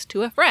next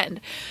to a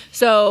friend.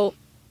 So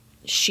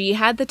she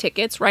had the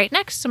tickets right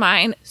next to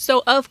mine.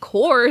 So of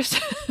course,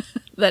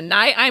 the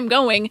night I'm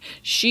going,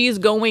 she's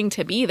going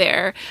to be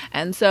there.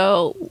 And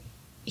so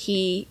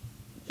she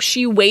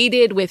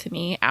waited with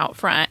me out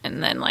front,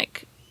 and then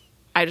like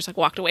I just like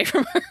walked away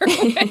from her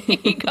when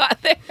he got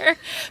there.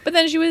 But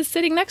then she was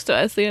sitting next to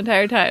us the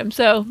entire time.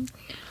 So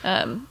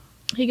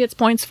he gets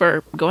points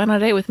for going on a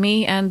date with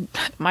me and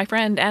my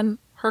friend and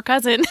her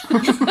cousin.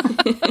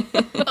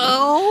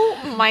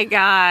 Oh my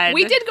God.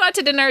 We did go out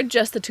to dinner,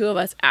 just the two of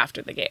us,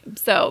 after the game.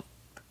 So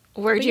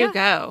Where'd you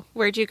go?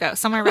 Where'd you go?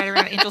 Somewhere right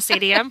around Angel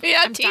Stadium?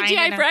 yeah,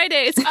 TGI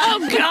Fridays.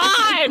 Oh,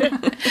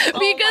 God.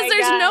 Because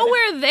there's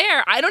nowhere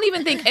there. I don't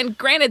even think, and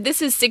granted,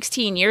 this is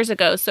 16 years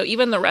ago, so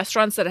even the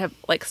restaurants that have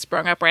like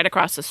sprung up right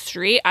across the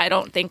street, I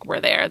don't think were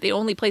there. The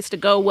only place to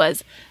go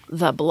was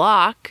the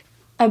Block.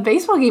 A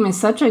baseball game is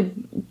such a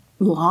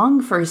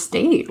long first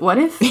date. What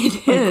if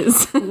It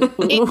is.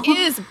 It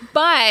is,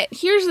 but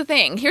here's the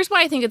thing. Here's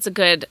why I think it's a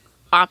good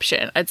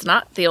option. It's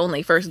not the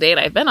only first date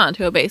I've been on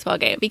to a baseball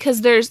game,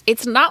 because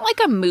it's not like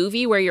a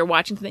movie where you're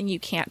watching something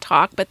you can't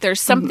talk, but there's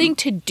something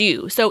to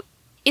do. So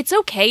it's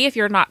okay if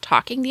you're not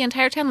talking the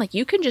entire time. Like,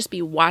 you can just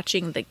be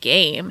watching the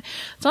game.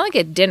 It's not like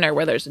a dinner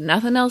where there's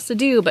nothing else to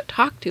do but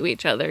talk to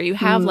each other. You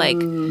have like,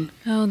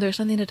 oh, there's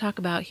something to talk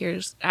about.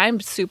 I'm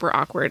super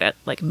awkward at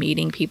like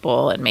meeting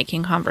people and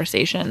making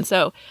conversation.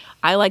 So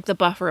I like the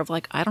buffer of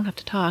like, I don't have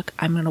to talk.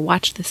 I'm going to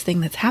watch this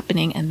thing that's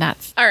happening. And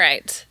that's all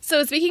right.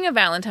 So speaking of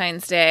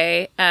Valentine's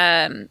Day,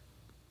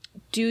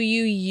 do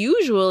you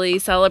usually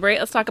celebrate?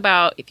 Let's talk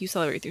about if you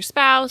celebrate with your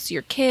spouse,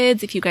 your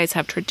kids, if you guys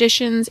have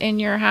traditions in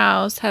your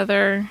house,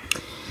 Heather.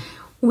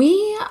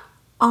 We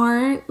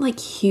aren't like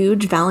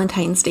huge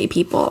Valentine's Day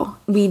people.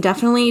 We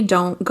definitely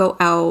don't go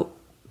out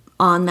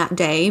on that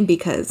day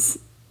because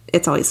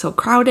it's always so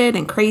crowded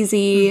and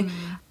crazy.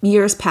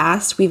 Years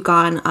past, we've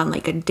gone on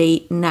like a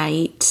date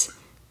night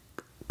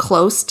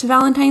close to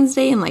Valentine's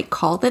Day and like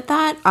called it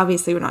that.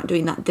 Obviously, we're not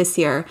doing that this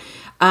year.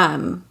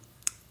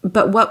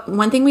 But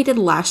one thing we did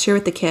last year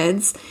with the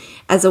kids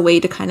as a way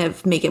to kind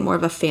of make it more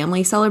of a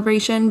family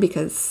celebration,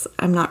 because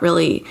I'm not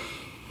really,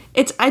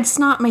 it's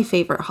not my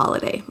favorite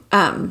holiday.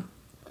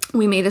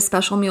 We made a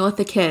special meal with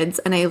the kids,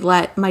 and I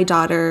let my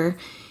daughter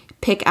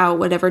pick out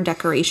whatever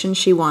decoration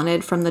she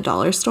wanted from the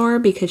dollar store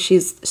because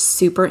she's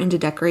super into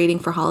decorating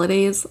for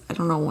holidays. I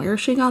don't know where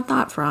she got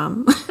that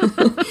from.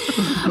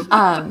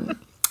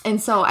 And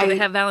so They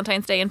have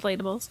Valentine's Day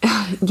inflatables.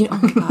 Oh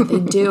my God, they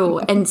do.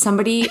 And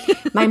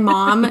my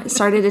mom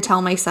started to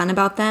tell my son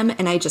about them,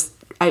 and I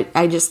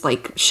just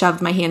like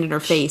shoved my hand in her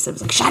face. I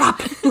was like, shut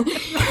up.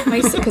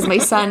 Because my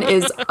son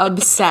is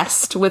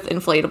obsessed with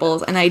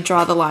inflatables, and I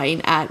draw the line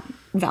at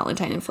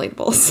Valentine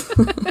inflatables.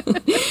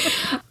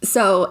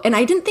 So, and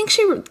I didn't think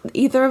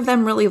either of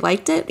them really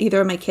liked it.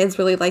 Either of my kids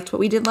really liked what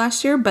we did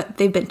last year, but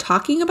they've been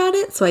talking about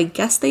it, so I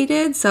guess they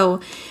did. So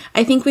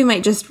I think we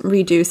might just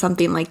redo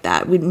something like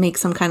that. We'd make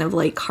some kind of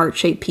like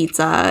heart-shaped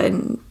pizza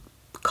and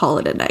call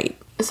it a night.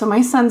 So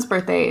my son's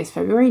birthday is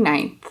February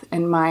 9th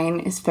and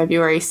mine is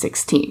February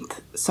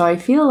 16th. So I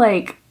feel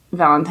like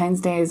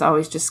Valentine's Day has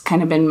always just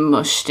kind of been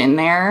mushed in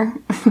there.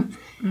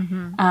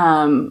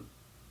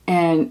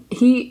 And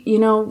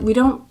we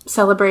don't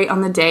celebrate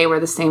on the day.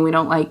 We're the same. We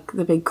don't like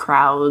the big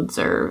crowds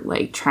or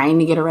like trying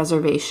to get a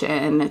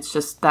reservation. It's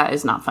just, that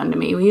is not fun to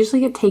me. We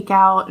usually get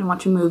takeout and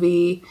watch a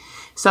movie.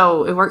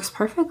 So it works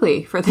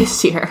perfectly for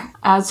this year.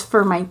 As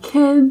for my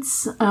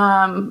kids,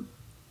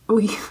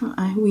 we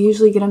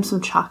usually get them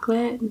some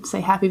chocolate and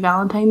say Happy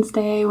Valentine's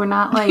Day. We're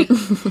not like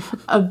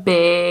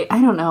I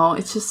don't know.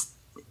 It's just,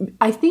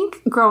 I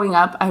think growing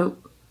up,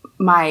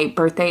 my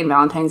birthday and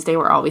Valentine's Day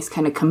were always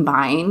kind of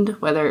combined,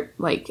 whether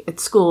like at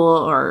school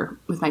or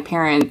with my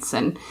parents.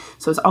 And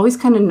so I was always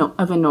kind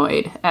of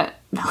annoyed at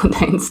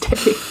Valentine's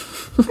Day.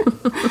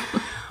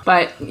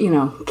 But,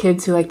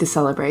 kids who like to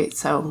celebrate.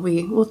 So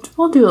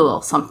we'll do a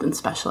little something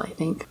special, I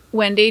think.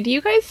 Wendy, do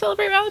you guys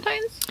celebrate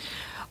Valentine's?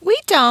 We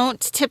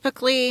don't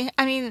typically.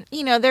 I mean,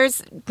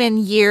 there's been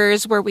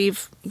years where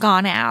we've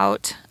gone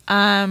out.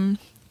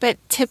 But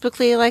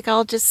typically, like,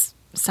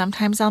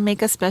 sometimes I'll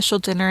make a special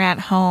dinner at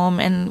home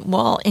and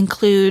we'll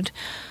include,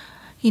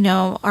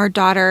 our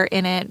daughter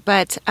in it.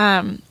 But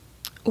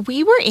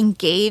we were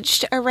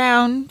engaged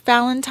around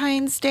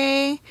Valentine's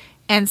Day,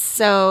 And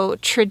so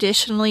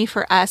traditionally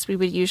for us, we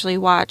would usually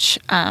watch,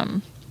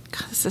 God,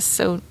 this is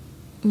so...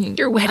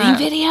 Your wedding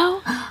video?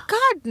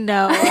 God,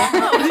 no.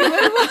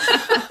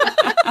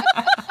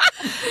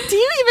 Do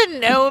you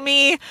even know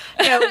me?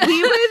 No,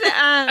 we would...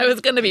 I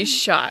was going to be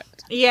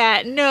shocked.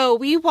 Yeah, no,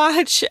 we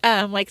watch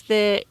like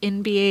the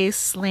NBA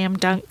slam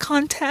dunk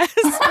contest.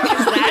 Because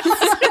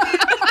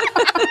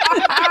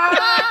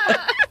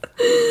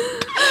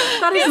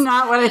That is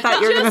not what I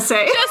thought you were going to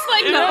say. Just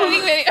like the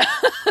wedding video.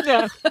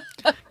 no.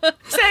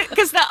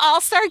 Because the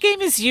All-Star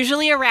game is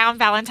usually around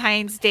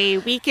Valentine's Day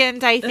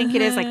weekend. I think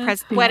it is like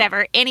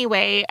whatever.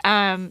 Anyway,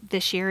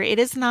 this year it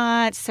is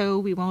not, so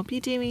we won't be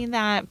doing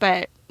that.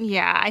 But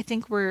yeah, I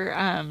think we're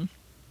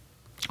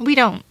we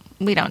don't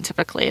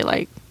typically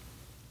like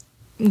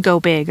go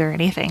big or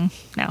anything.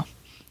 No.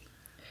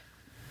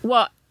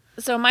 Well,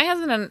 so my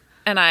husband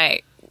and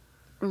I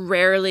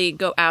rarely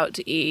go out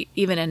to eat,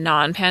 even in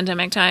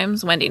non-pandemic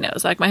times. Wendy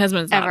knows. Like, my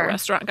husband's not a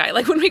restaurant guy.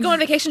 Like, when we go on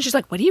vacation, she's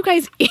like, what do you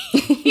guys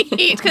eat?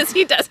 Because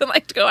he doesn't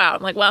like to go out.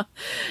 I'm like, well,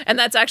 and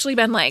that's actually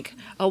been like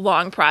a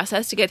long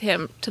process to get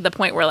him to the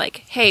point where,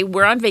 like, hey,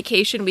 we're on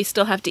vacation. We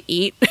still have to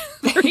eat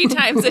 3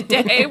 times a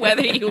day,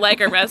 whether you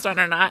like a restaurant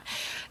or not.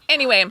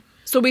 Anyway,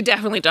 so we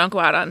definitely don't go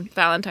out on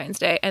Valentine's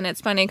Day. And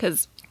it's funny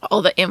because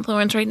all the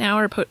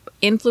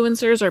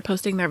influencers are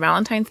posting their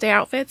Valentine's Day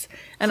outfits.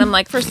 And I'm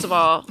like, first of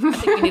all, I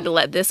think we need to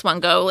let this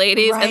one go,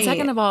 ladies. Right. And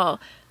second of all,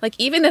 like,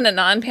 even in a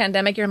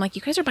non-pandemic year, I'm like,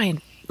 you guys are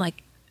buying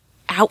like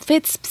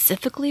outfits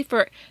specifically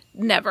for...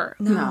 Never.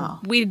 No.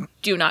 We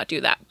do not do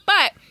that.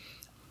 But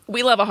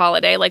we love a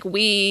holiday. Like,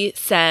 we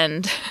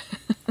send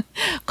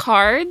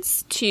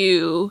cards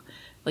to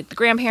like the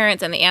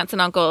grandparents and the aunts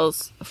and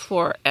uncles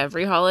for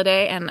every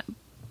holiday. And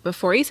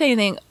before you say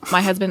anything,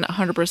 my husband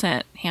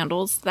 100%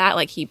 handles that.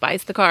 Like, he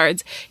buys the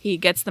cards, he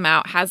gets them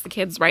out, has the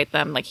kids write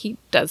them. Like, he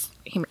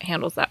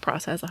handles that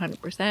process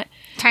 100%.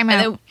 Time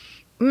out.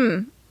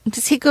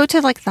 Does he go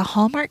to like the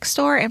Hallmark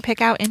store and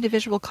pick out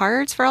individual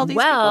cards for all these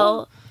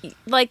people?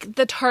 Like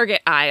the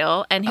Target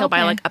aisle, and he'll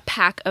buy like a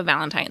pack of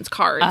Valentine's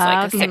cards,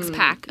 like a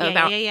 6-pack of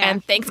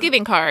and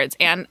Thanksgiving cards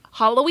and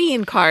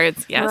Halloween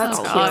cards. Yes, that's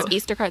cute.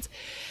 Easter cards.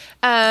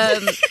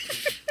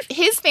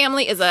 His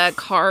family is a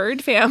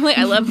card family.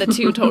 I love the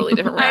 2 totally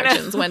different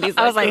reactions. Wendy's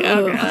like, I was like,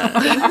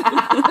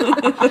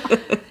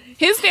 oh.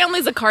 His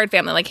family's a card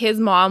family. Like, his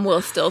mom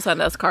will still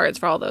send us cards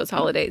for all those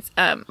holidays.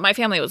 My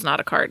family was not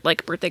a card,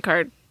 like birthday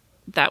card.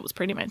 That was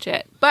pretty much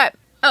it. But,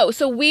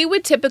 so we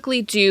would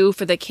typically do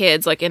for the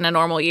kids, like in a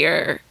normal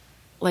year,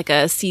 like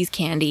a See's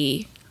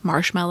Candy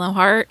marshmallow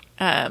heart.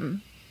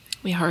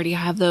 We already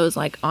have those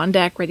like on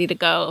deck, ready to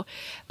go.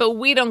 But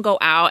we don't go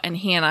out, and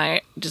he and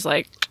I just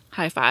like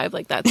high five.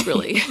 Like, that's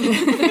really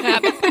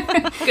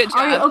good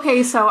job.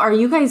 Okay, so are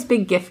you guys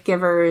big gift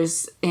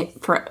givers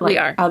for like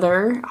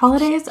other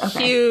holidays?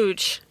 Okay.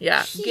 Huge.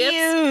 Yeah. Huge.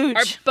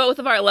 Gifts are both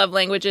of our love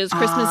languages.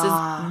 Christmas is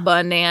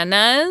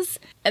bananas.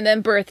 And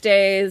then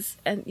birthdays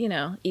and,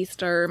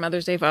 Easter,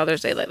 Mother's Day, Father's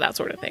Day, like that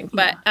sort of thing.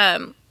 But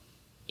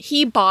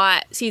he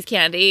bought See's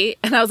Candy,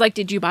 and I was like,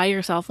 did you buy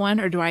yourself one,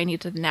 or do I need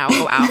to now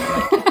go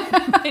out?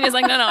 And he's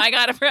like, no, I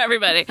got it for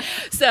everybody.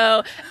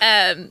 So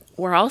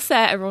we're all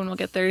set. Everyone will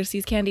get their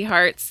See's Candy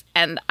hearts.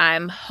 And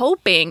I'm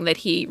hoping that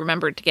he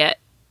remembered to get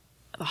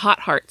the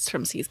hot hearts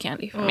from See's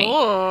Candy for me.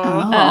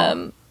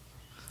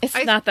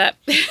 It's not that.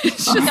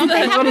 It's just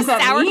what does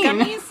that sour mean?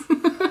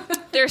 gummies?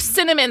 They're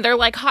cinnamon. They're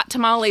like hot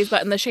tamales,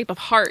 but in the shape of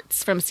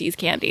hearts from See's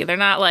Candy. They're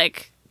not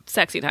like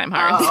sexy time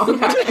hearts. Oh,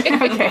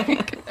 okay.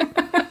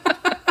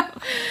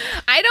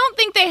 I don't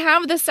think they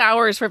have the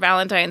sours for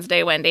Valentine's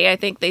Day, Wendy. I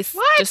think they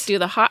just do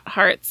the hot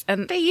hearts.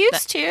 And they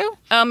used to.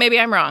 Oh, maybe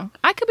I'm wrong.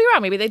 I could be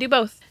wrong. Maybe they do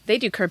both. They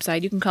do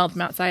curbside. You can call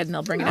them outside, and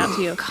they'll bring it out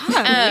to you.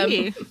 God,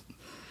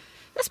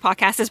 this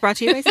podcast is brought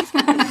to you by See's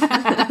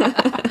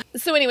Candy.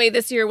 So anyway,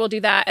 this year we'll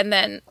do that. And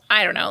then,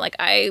 I don't know, like,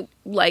 I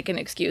like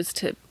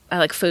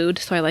food,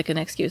 so I like an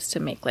excuse to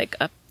make like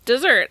a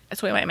dessert.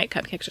 So we might make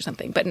cupcakes or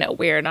something. But no,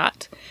 we're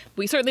not.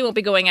 We certainly won't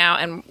be going out,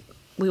 and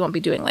we won't be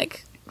doing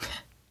like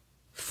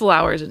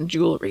flowers and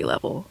jewelry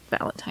level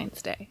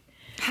Valentine's Day.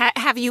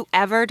 Have you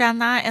ever done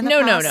that in the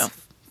past? No.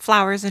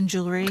 Flowers and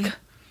jewelry?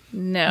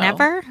 No.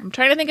 Never? I'm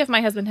trying to think if my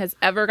husband has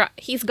ever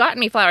he's gotten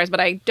me flowers, but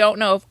I don't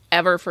know if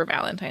ever for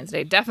Valentine's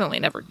Day. Definitely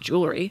never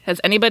jewelry.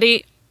 Has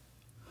anybody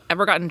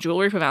ever gotten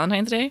jewelry for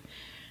Valentine's Day?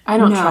 I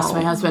don't trust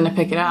my husband to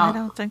pick it out. I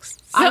don't think so.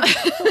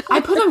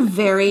 I put a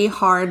very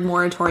hard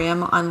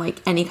moratorium on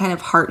like any kind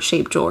of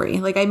heart-shaped jewelry.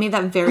 Like, I made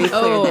that very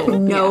clear that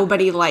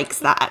nobody likes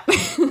that.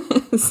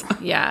 So.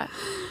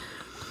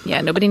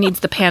 Yeah, nobody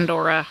needs the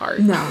Pandora heart.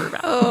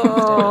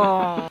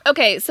 No.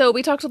 Okay, so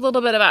we talked a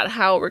little bit about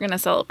how we're going to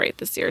celebrate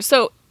this year.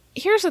 So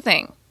here's the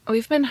thing.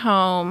 We've been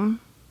home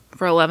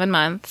for 11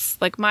 months.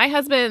 Like, my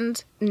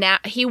husband, now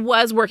he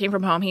was working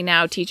from home. He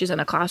now teaches in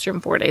a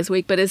classroom 4 days a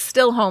week, but is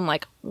still home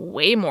like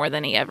way more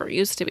than he ever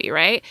used to be,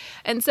 right?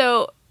 And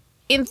so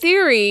in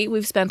theory,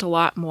 we've spent a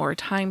lot more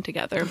time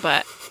together,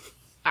 but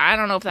I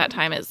don't know if that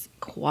time is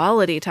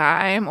quality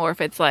time or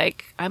if it's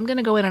like, I'm going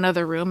to go in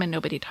another room and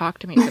nobody talk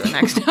to me for the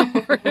next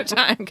hour. of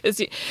time.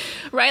 Because,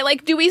 right?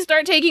 Like, do we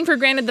start taking for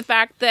granted the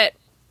fact that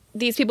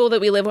these people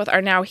that we live with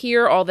are now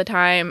here all the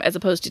time as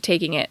opposed to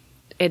taking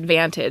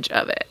advantage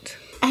of it?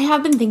 I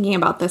have been thinking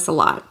about this a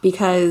lot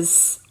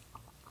because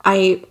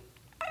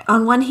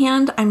on one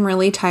hand, I'm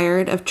really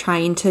tired of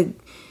trying to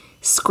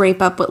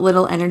scrape up what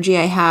little energy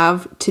I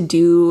have to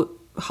do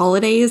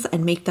holidays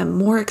and make them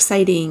more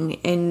exciting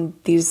in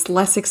these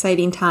less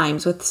exciting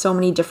times with so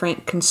many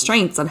different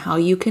constraints on how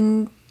you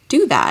can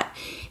do that.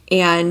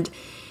 And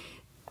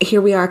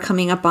here we are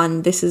coming up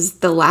on, this is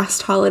the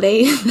last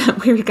holiday that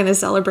we're going to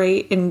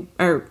celebrate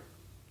or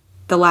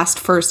the last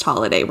first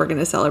holiday we're going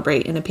to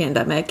celebrate in a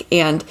pandemic.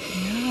 And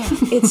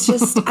it's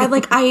just,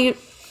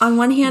 on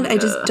one hand, I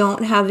just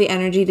don't have the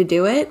energy to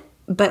do it.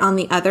 But on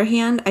the other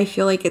hand, I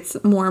feel like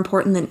it's more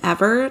important than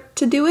ever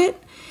to do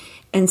it.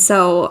 And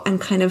so I'm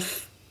kind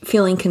of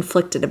feeling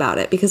conflicted about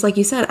it because, like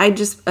you said,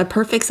 a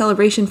perfect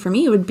celebration for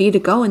me would be to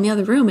go in the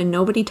other room and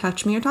nobody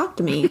touch me or talk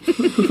to me.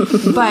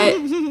 But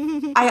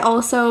I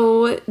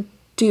also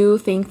do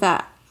think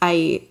that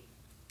to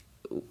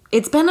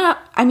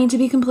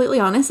be completely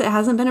honest, it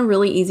hasn't been a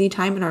really easy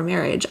time in our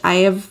marriage. I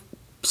have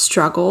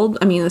struggled.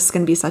 I mean, this is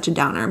going to be such a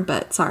downer,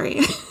 but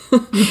sorry.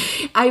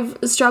 I've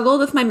struggled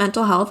with my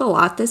mental health a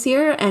lot this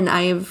year, and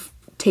I've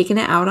taken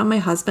it out on my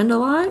husband a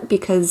lot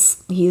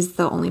because he's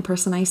the only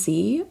person I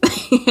see.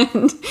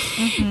 And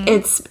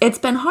it's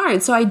been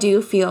hard. So I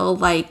do feel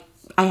like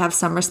I have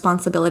some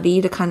responsibility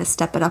to kind of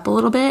step it up a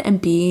little bit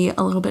and be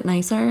a little bit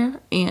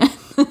nicer, and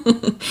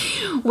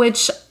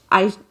which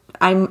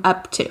I'm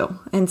up to.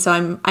 And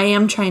so I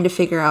am trying to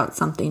figure out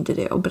something to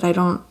do, but I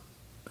don't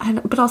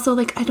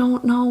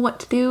know what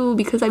to do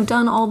because I've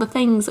done all the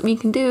things that we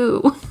can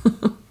do.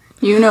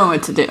 You know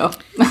what to do.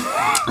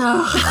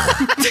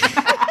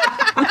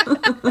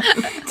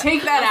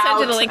 Take that out. Send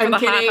you the link for the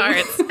hot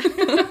hearts.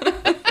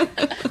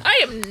 I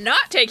am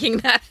not taking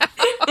that out.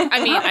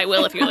 I mean, I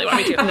will if you really want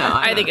me to. No,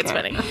 I think it's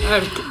funny.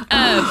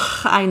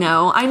 I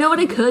know what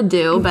I could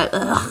do, but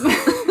well,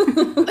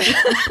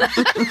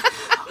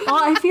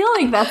 I feel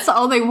like that's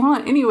all they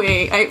want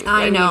anyway.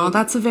 I know,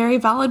 that's a very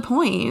valid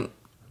point.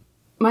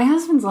 My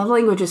husband's love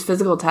language is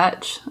physical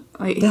touch.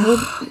 Like,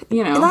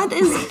 that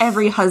is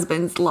every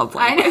husband's love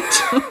language.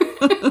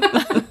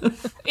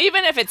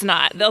 Even if it's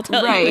not, they'll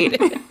tell you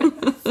it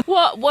is.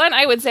 Well, one,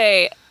 I would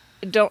say,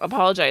 don't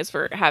apologize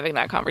for having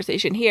that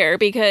conversation here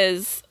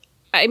because,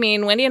 I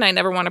mean, Wendy and I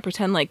never want to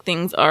pretend like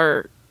things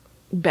are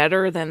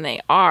better than they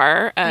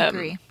are. I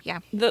agree. Yeah.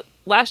 The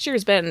last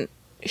year's been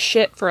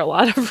shit for a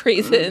lot of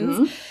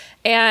reasons,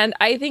 and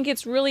I think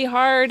it's really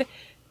hard.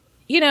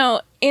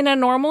 In a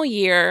normal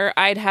year,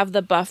 I'd have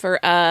the buffer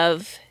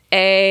of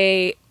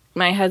A,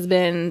 my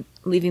husband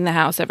leaving the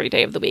house every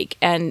day of the week,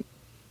 and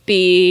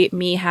B,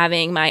 me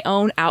having my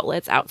own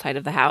outlets outside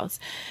of the house.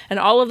 And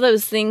all of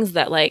those things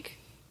that, like,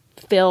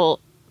 fill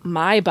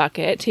my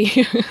bucket, to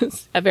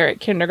use a very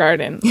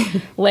kindergarten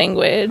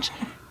language,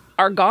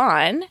 are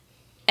gone.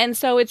 And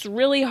so it's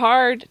really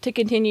hard to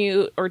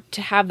continue or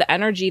to have the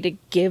energy to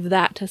give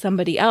that to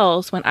somebody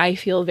else when I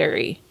feel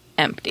very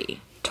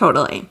empty.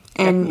 Totally.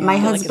 And my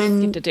husband,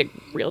 you have to dig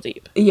real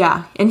deep.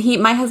 Yeah. And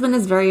my husband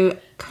is very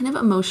kind of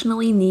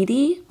emotionally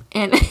needy,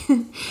 and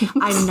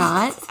I'm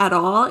not at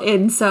all.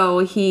 And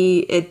so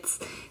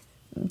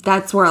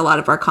that's where a lot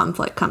of our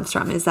conflict comes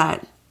from, is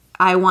that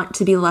I want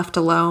to be left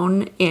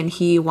alone and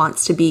he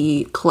wants to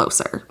be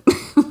closer.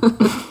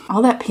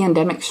 All that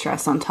pandemic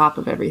stress on top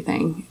of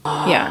everything.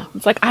 Yeah.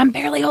 It's like, I'm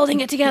barely holding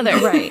it together.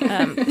 Right.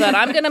 But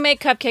I'm going to make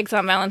cupcakes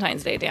on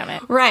Valentine's Day, damn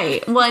it.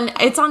 Right. Well, and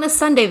it's on a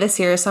Sunday this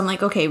year, so I'm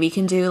like, okay, we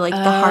can do like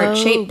the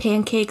heart-shaped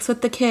pancakes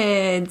with the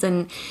kids.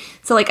 And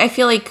so like, I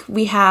feel like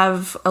we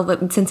have,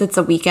 since it's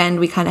a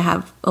weekend, we kind of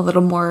have a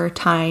little more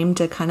time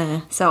to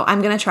so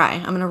I'm going to try.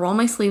 I'm going to roll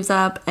my sleeves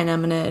up and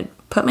I'm going to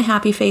put my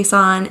happy face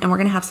on and we're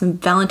going to have some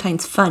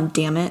Valentine's fun,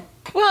 damn it.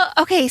 Well,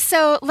 okay,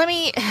 so let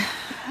me,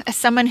 as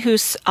someone who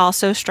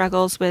also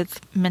struggles with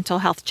mental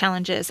health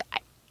challenges,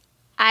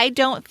 I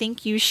don't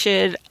think you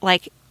should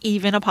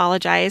even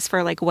apologize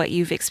for what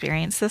you've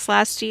experienced this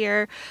last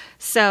year.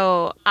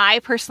 So I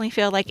personally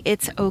feel like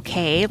it's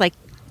okay.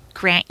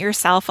 Grant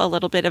yourself a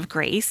little bit of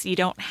grace. You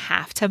don't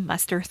have to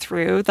muster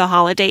through the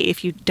holiday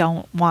if you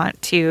don't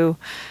want to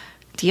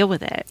deal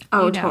with it.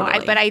 Oh,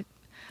 totally.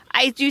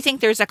 I do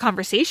think there's a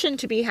conversation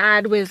to be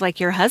had with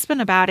your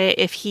husband about it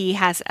if he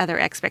has other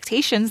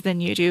expectations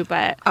than you do.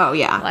 But oh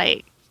yeah,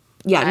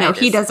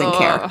 he doesn't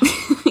care.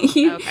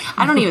 Okay.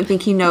 I don't even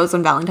think he knows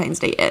when Valentine's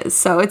Day is,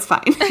 so it's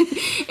fine.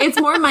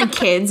 It's more my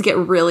kids get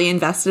really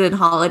invested in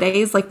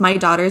holidays. My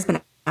daughter's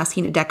been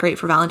asking to decorate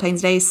for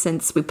Valentine's Day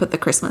since we put the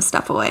Christmas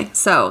stuff away.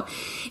 So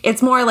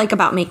it's more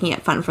about making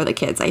it fun for the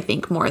kids, I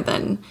think, more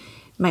than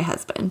my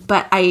husband.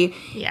 But I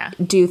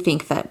do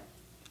think that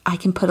I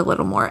can put a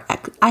little more,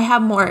 I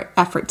have more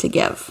effort to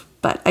give,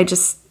 but I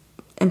just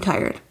am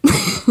tired.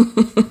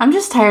 I'm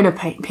just tired of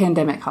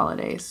pandemic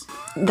holidays.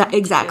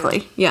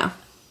 Exactly. Yeah.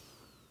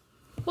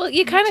 Well,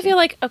 you kind of feel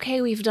like, okay,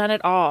 we've done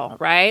it all,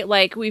 right?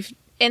 We've,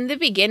 in the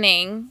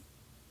beginning,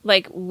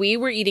 like we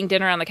were eating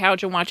dinner on the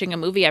couch and watching a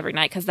movie every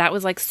night because that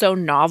was like so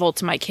novel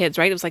to my kids,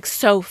 right? It was like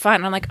so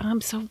fun. I'm like, oh,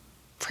 I'm so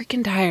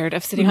freaking tired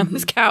of sitting on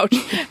this couch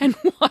and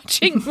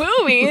watching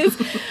movies.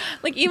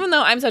 Like, even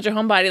though I'm such a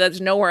homebody, that's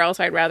nowhere else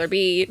I'd rather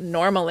be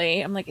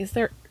normally. I'm like, is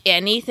there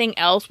anything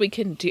else we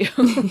can do?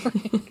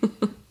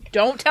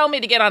 Don't tell me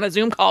to get on a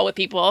Zoom call with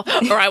people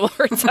or I will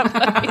hurt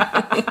somebody.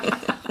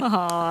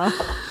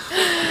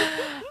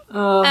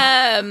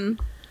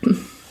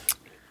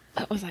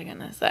 What was I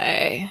gonna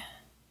say?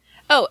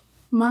 Oh,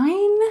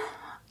 mine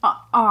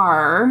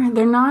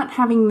they're not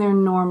having their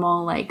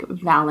normal like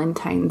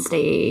Valentine's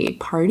Day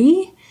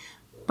party,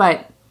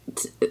 but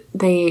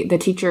the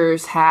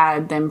teachers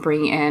had them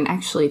bring in,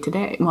 actually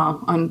today,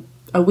 well, on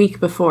a week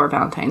before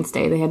Valentine's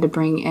Day, they had to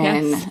bring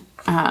in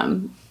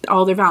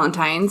all their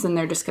Valentines, and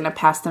they're just going to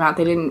pass them out.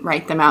 They didn't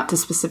write them out to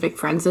specific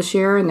friends this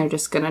year, and they're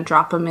just going to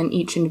drop them in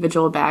each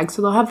individual bag,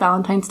 so they'll have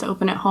Valentines to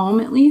open at home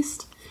at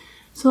least.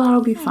 So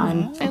that'll be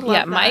fun. I love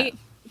that. My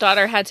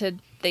daughter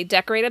they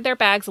decorated their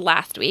bags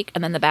last week,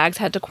 and then the bags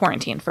had to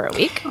quarantine for a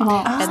week.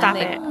 Stop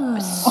it. I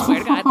swear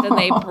to God. Then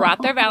they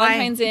brought their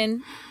Valentines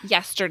in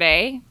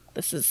yesterday.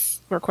 We're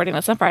recording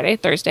this on Friday,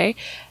 Thursday.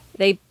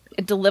 They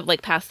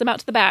passed them out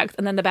to the bags,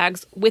 and then the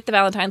bags with the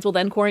Valentines will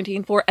then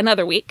quarantine for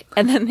another week,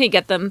 and then they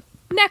get them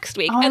next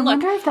week. Oh, and I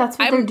wonder if that's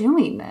what they're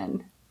doing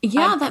then.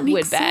 Yeah, that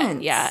makes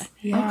sense. Yeah.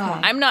 Yeah.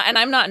 Okay. I'm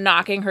not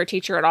knocking her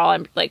teacher at all.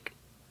 I'm like,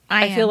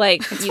 I feel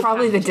like it's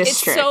probably the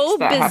district. It's so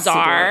that has to do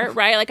bizarre, it.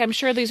 right? Like, I'm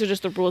sure these are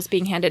just the rules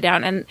being handed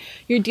down, and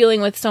you're dealing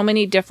with so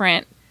many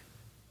different,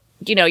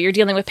 you're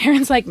dealing with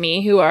parents like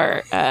me who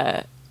are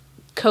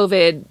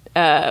COVID.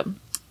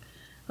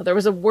 There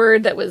was a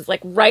word that was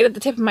like right at the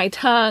tip of my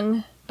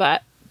tongue,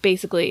 but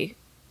basically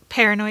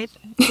Paranoid.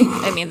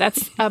 I mean,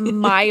 that's a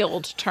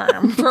mild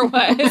term for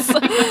what is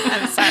like,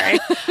 I'm sorry.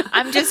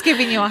 I'm just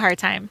giving you a hard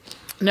time.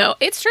 No,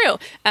 it's true.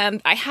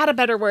 I had a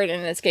better word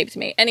and it escaped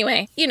me.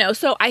 Anyway,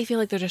 so I feel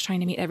like they're just trying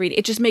to meet every day.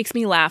 It just makes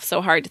me laugh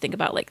so hard to think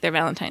about like their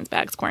Valentine's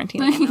bags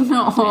quarantining.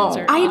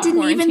 I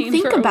didn't even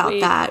think about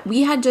that.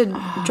 We had to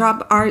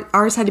drop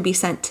ours had to be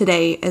sent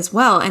today as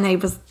well. And I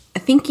was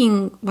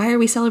thinking, why are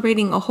we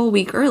celebrating a whole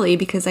week early?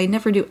 Because I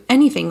never do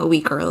anything a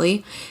week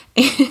early.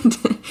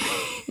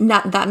 And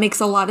that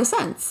makes a lot of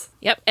sense.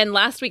 Yep. And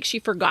last week she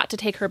forgot to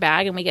take her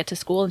bag, and we get to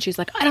school and she's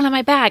like, I don't have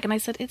my bag. And I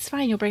said, it's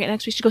fine. You'll bring it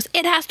next week. She goes,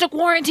 it has to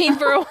quarantine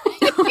for a week.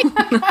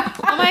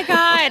 Oh my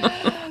God.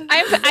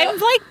 I'm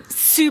like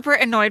super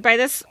annoyed by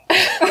this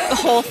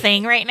whole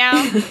thing right now.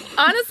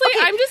 Honestly,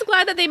 I'm just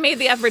glad that they made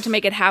the effort to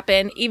make it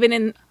happen, even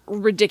in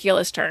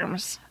ridiculous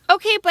terms.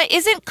 Okay, but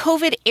isn't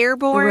COVID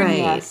airborne?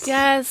 Right.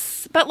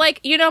 Yes. But like,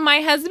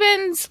 my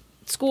husband's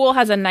school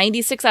has a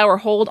 96-hour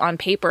hold on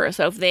paper.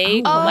 So if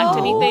they collect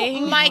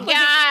anything. Oh my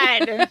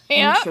God.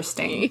 Yep.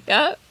 Interesting.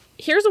 Yep.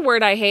 Here's a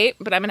word I hate,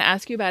 but I'm going to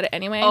ask you about it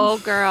anyway. Oh,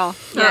 girl.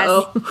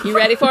 Yes. You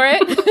ready for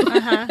it?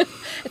 Uh-huh.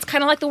 It's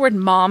kind of like the word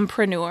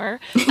mompreneur.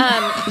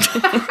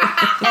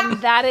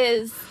 And that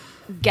is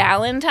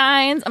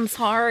galentines. I'm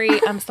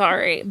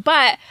sorry.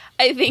 But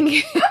I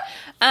think,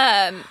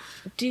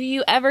 do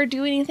you ever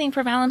do anything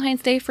for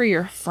Valentine's Day for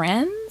your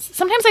friends?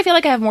 Sometimes I feel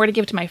like I have more to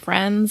give to my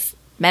friends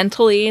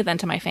mentally than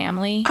to my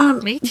family.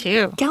 Me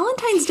too.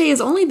 Valentine's Day is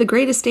only the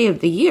greatest day of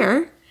the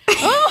year.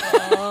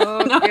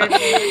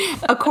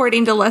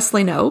 According to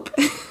Leslie Knope.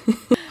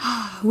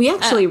 We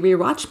actually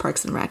rewatched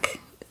Parks and Rec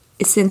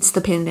since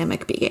the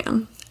pandemic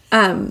began,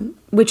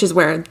 which is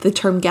where the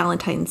term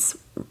galentines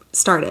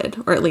started,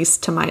 or at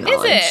least to my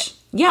knowledge. Is it?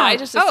 Yeah. I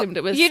just assumed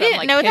it was you some didn't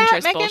like know that,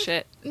 Pinterest Megan?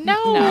 bullshit.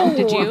 No. No,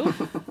 did you?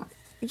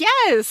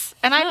 Yes.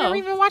 And I've Oh. never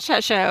even watched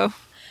that show.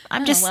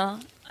 I'm just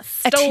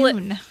Stole it.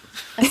 attuned.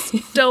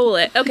 Stole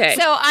it. Okay.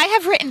 So I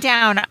have written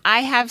down, I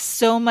have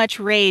so much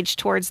rage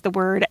towards the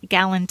word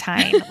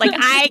galentine. Like,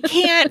 I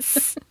can't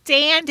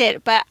stand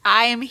it, but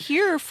I am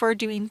here for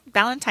doing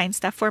Valentine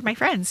stuff for my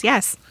friends.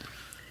 Yes.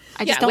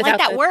 I just don't like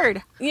without that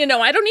word.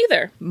 I don't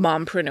either.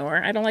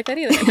 Mompreneur. I don't like that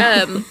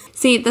either.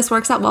 See, this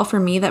works out well for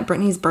me that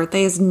Brittany's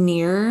birthday is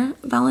near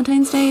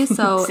Valentine's Day,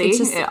 so See? it's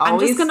just It I'm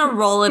just always- gonna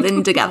roll it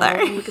in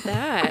together. Look at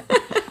that.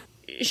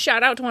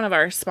 Shout out to one of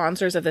our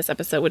sponsors of this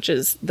episode, which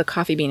is the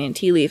Coffee Bean and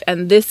Tea Leaf.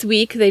 And this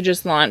week they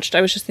just launched,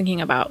 I was just thinking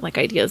about like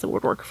ideas that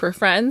would work for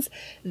friends.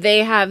 They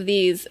have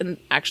these, and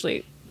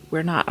actually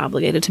we're not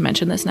obligated to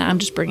mention this now. I'm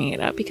just bringing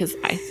it up because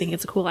I think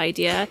it's a cool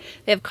idea.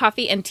 They have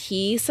coffee and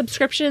tea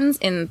subscriptions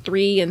in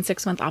 3 and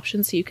 6 month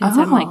options. So you can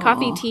send like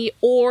coffee, tea,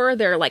 or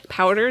their like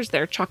powders,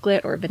 their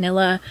chocolate or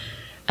vanilla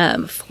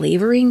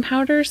flavoring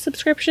powder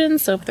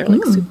subscriptions. So if they're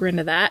like super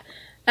into that.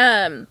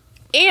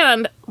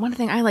 And one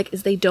thing I like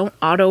is they don't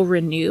auto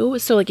renew.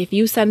 So like if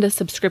you send a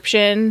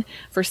subscription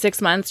for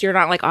 6 months, you're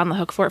not like on the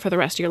hook for it for the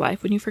rest of your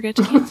life when you forget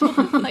to cancel.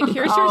 Like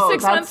here's your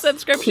 6 month that's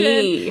subscription,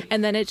 key.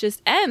 and then it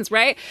just ends,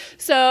 right?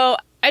 So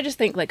I just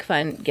think like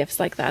fun gifts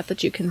like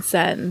that you can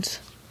send.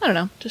 I don't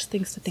know, just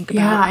things to think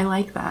Yeah, about. I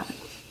like that.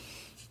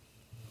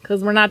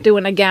 Because we're not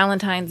doing a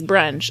Galentine's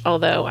brunch,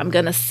 although I'm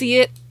gonna see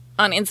it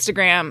on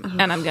Instagram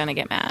and I'm gonna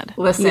get mad.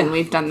 Listen,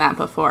 we've done that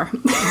before.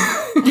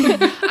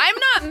 I'm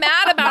not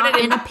mad about Not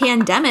it in a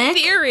pandemic.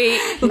 theory.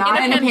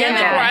 Not in a pandemic where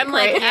pandemic, I'm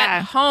like right?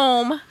 at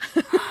home.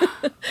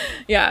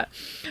 Yeah.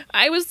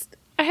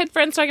 I had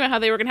friends talking about how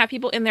they were going to have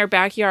people in their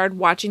backyard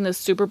watching the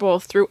Super Bowl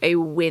through a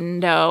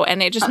window,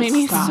 and it just made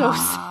me so sad.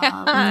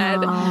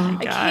 I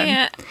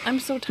can't. I'm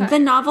so tired. The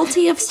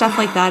novelty of stuff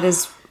like that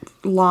is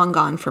long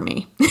gone for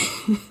me.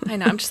 I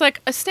know. I'm just like,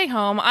 stay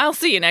home. I'll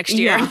see you next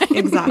year. Yeah,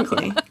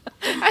 exactly.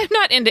 I'm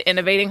not into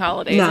innovating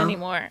holidays No.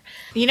 anymore.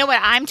 You know what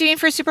I'm doing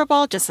for Super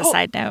Bowl? Just a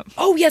side note.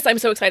 Oh, yes. I'm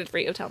so excited for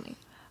you. Tell me.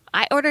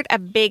 I ordered a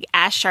big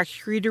ass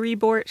charcuterie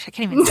board. I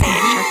can't even say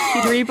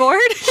it. Charcuterie board?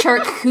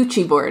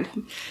 Charcuterie board.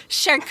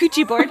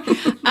 Charcuterie board.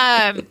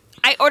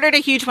 I ordered a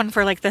huge one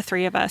for like the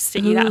three of us to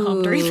eat at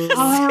home during this. Oh,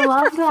 I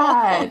love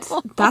that.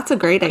 That's a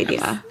great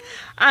idea.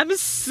 I'm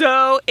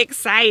so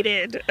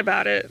excited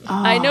about it.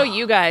 I know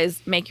you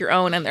guys make your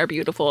own and they're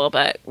beautiful,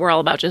 but we're all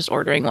about just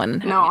ordering one.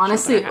 No,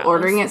 honestly,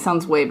 ordering it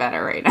sounds way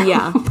better right now.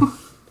 Yeah.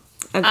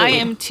 I Agreed.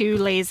 am too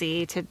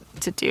lazy to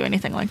do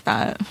anything like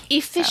that.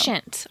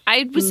 Efficient.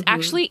 I was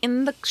actually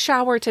in the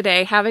shower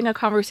today having a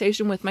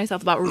conversation with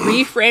myself about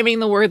reframing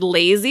the word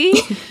lazy.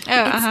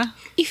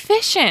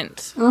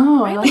 Efficient.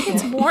 Oh, I like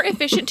It's it. more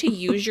efficient to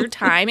use your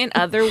time in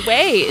other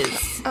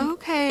ways.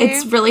 Okay.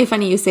 It's really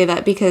funny you say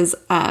that because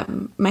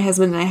my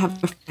husband and I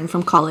have a friend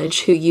from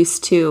college who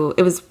used to,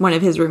 it was one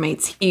of his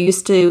roommates, he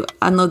used to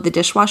unload the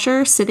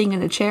dishwasher sitting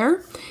in a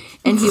chair.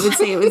 And he would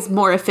say it was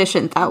more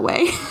efficient that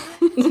way.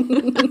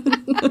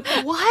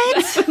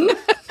 what? I'm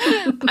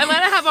going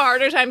to have a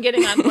harder time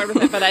getting on board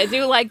with it, but I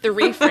do like the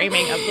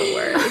reframing of the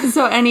word.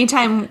 So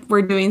anytime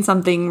we're doing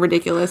something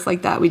ridiculous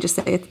like that, we just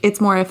say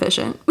it's more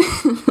efficient.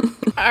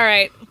 All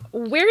right.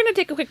 We're going to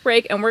take a quick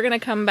break and we're going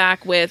to come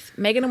back with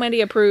Megan and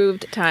Wendy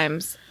approved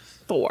times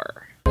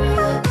 4.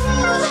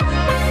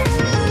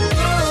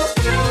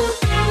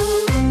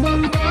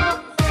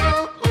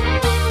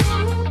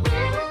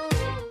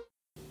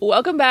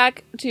 Welcome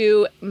back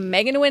to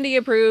Megan and Wendy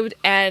approved.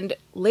 And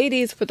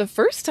ladies, for the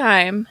first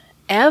time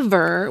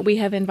ever, we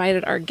have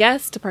invited our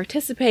guests to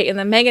participate in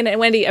the Megan and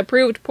Wendy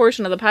approved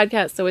portion of the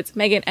podcast. So it's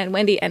Megan and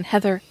Wendy and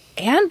Heather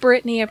and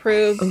Brittany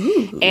approved.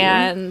 Ooh.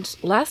 And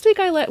last week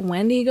I let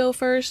Wendy go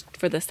first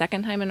for the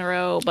second time in a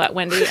row. But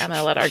Wendy, I'm going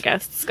to let our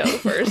guests go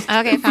first.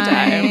 Okay,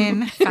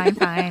 fine.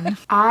 Fine.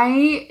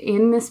 I,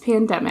 in this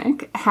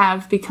pandemic,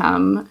 have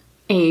become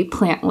a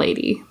plant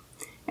lady.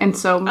 And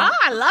so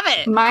I love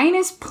it. Mine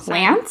is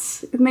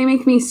plants. They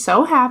make me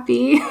so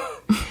happy.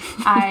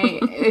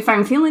 If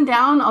I'm feeling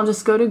down, I'll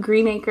just go to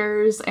Green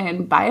Acres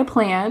and buy a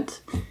plant.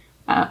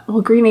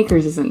 Well, Green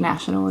Acres isn't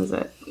national, is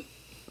it?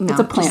 No, it's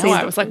a plant.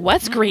 I was like,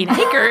 what's Green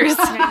Acres?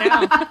 I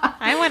know.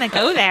 I want to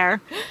go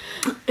there.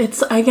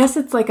 I guess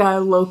it's like a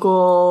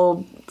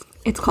local.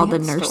 It's called the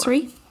Plant store.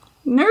 nursery.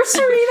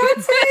 Nursery,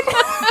 that's it.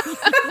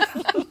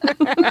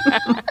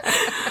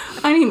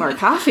 I need more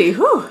coffee.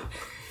 Whew.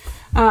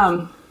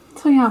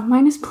 So yeah,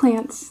 mine is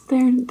plants.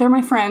 They're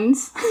my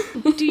friends.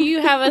 Do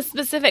you have a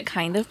specific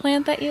kind of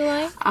plant that you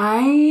like?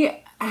 I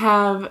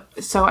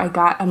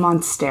got a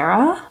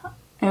Monstera.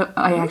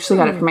 I actually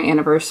got it for my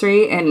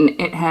anniversary, and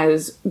it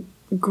has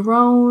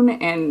grown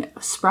and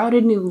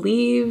sprouted new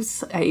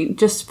leaves. I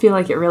just feel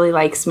like it really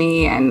likes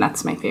me, and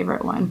that's my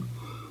favorite one.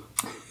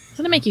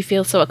 Doesn't it make you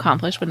feel so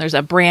accomplished when there's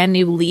a brand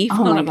new leaf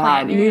Oh on my a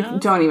plant? god, you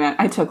don't even.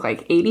 I took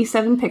like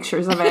 87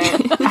 pictures of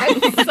it.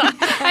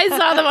 I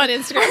saw them on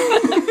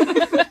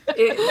Instagram.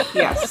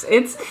 Yes,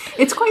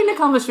 it's quite an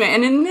accomplishment,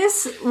 and in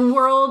this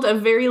world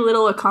of very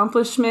little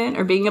accomplishment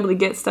or being able to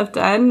get stuff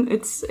done,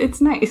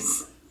 it's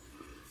nice.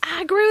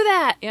 I grew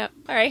that. Yep.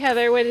 All right,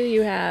 Heather, what do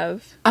you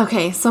have?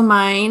 Okay, so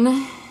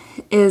mine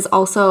is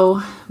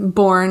also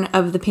born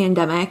of the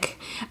pandemic.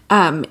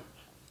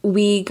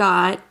 We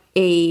got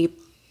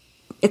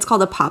it's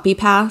called a Poppy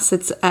Pass.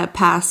 It's a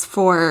pass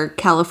for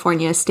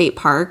California state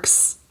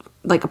parks,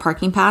 like a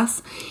parking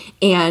pass.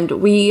 And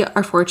we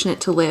are fortunate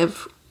to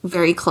live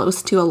very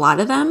close to a lot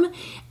of them.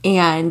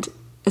 And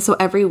so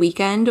every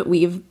weekend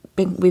we've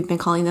been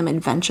calling them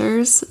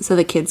adventures, so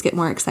the kids get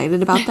more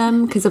excited about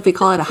them, because if we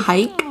call it a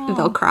hike,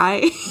 they'll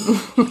cry.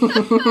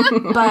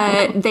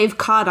 But they've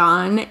caught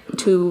on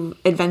to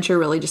adventure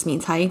really just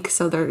means hike,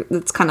 so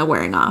it's kind of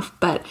wearing off.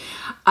 But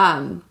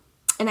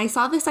and I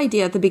saw this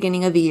idea at the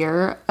beginning of the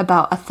year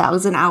about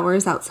 1,000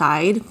 hours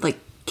outside. Like,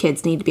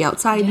 kids need to be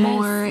outside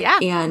more. Yeah.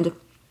 And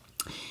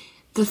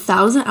the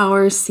 1,000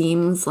 hours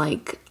seems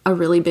like a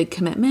really big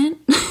commitment.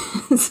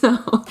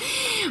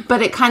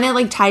 But it kind of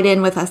like tied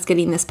in with us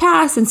getting this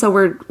pass. And so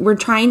we're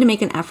trying to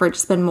make an effort to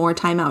spend more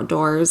time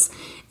outdoors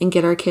and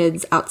get our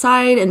kids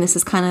outside. And this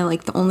is kind of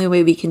like the only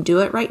way we can do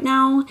it right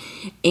now.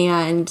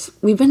 And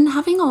we've been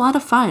having a lot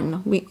of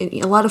fun.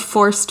 A lot of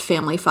forced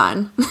family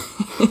fun.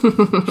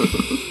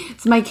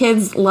 So my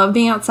kids love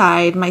being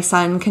outside. My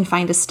son can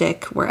find a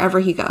stick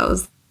wherever he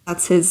goes.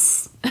 That's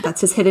his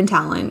hidden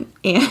talent.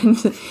 And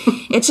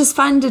it's just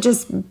fun to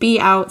just be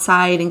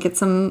outside and get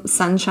some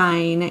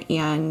sunshine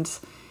and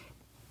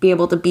be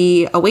able to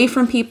be away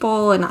from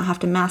people and not have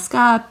to mask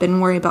up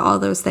and worry about all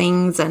those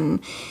things.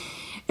 And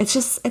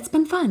it's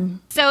been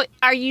fun. So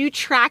are you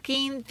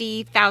tracking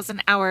the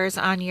 1,000 hours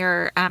on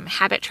your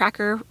habit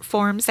tracker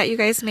forms that you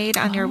guys made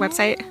on your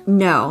website?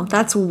 No,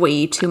 that's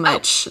way too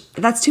much.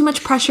 That's too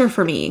much pressure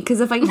for me. Because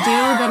if I do,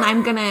 then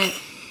I'm gonna,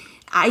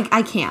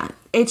 I can't.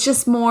 It's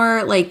just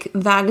more like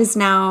that is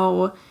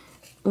now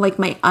like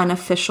my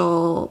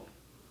unofficial,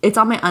 it's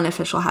on my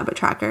unofficial habit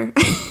tracker.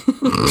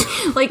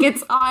 Like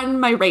it's on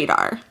my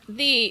radar.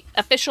 The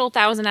official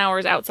 1,000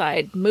 Hours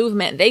Outside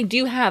movement, they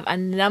do have a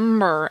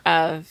number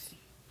of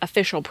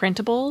official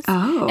printables.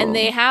 Oh. And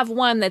they have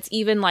one that's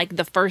even like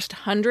the first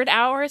 100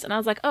 hours. And I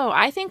was like, oh,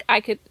 I think I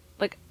could,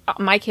 like,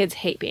 my kids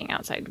hate being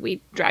outside.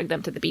 We drag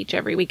them to the beach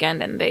every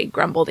weekend and they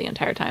grumble the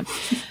entire time.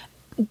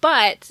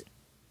 But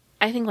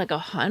I think like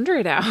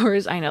 100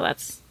 hours, I know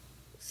that's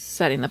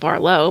setting the bar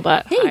low,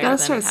 but Hey, you higher gotta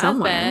than start it has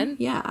somewhere. been.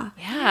 Yeah.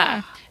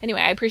 Yeah.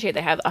 Anyway, I appreciate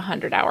they have a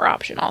 100-hour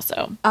option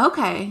also.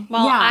 Okay.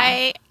 Well,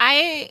 yeah.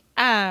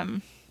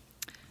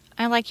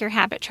 I like your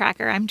habit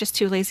tracker. I'm just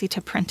too lazy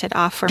to print it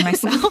off for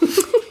myself.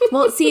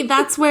 Well, see,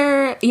 that's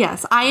where,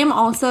 yes, I am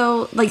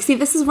also, like, see,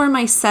 this is where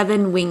my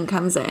 7 wing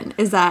comes in,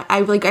 is that I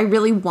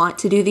really want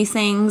to do these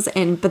things,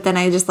 but then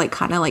I just, like,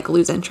 kind of, like,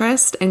 lose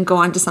interest and go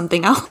on to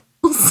something else.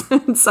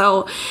 And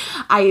so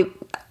I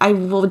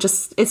will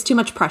just, it's too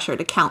much pressure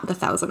to count the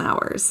 1,000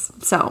 hours.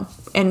 So,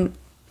 and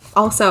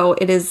also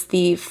it is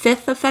the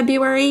 5th of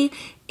February,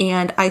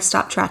 and I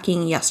stopped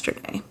tracking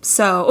yesterday.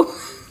 So,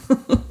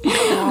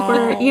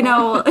 we're, you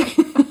know...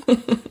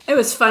 It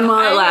was fun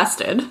while it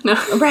lasted. No.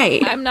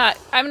 Right. I'm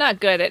not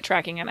good at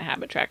tracking in a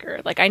habit tracker.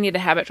 Like, I need a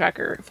habit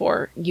tracker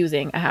for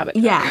using a habit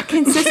tracker. Yeah,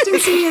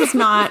 consistency is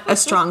not a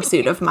strong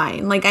suit of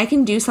mine. Like, I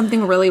can do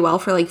something really well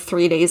for like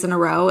 3 days in a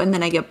row, and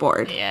then I get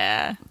bored.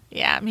 Yeah,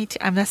 me too.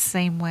 I'm the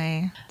same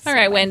way. All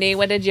right, Wendy,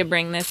 what did you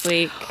bring this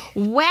week?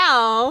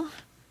 Well,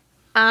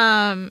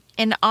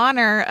 in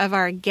honor of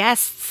our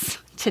guests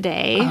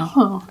today,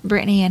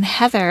 Brittany and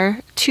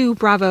Heather, 2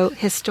 Bravo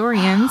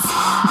historians,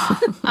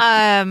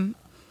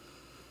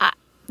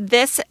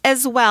 this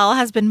as well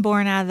has been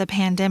born out of the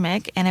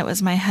pandemic, and it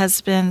was my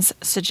husband's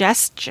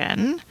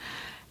suggestion,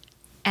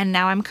 and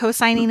now I'm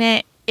co-signing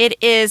it.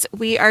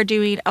 We are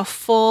doing a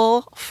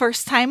full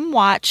first-time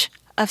watch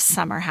of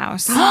Summer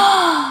House.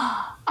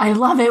 I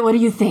love it. What do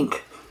you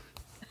think?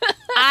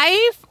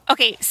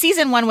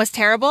 Season 1 was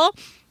terrible,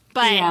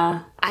 but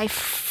Yeah. I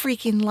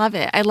freaking love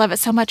it. I love it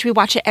so much. We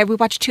watch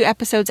 2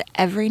 episodes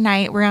every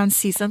night. We're on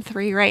season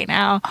 3 right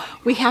now.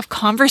 We have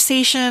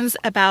conversations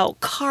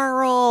about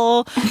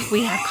Carl.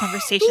 We have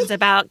conversations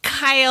about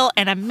Kyle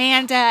and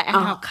Amanda and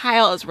how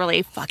Kyle is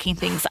really fucking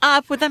things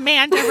up with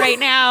Amanda right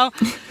now.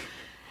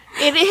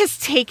 It has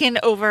taken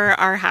over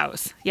our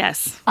house.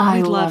 Yes.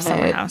 I we love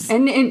Summer it. House.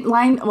 And it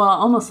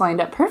almost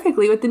lined up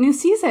perfectly with the new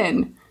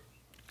season.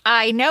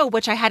 I know,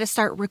 which I had to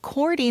start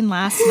recording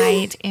last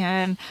night.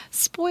 And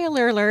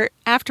spoiler alert,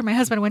 after my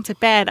husband went to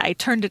bed, I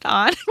turned it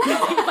on.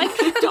 Like,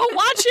 don't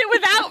watch it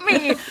without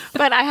me.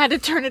 But I had to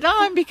turn it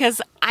on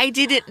because I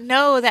didn't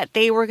know that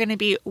they were going to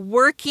be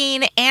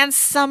working and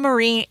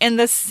summering in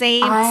the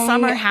same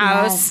summer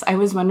house. Yes, I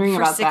was wondering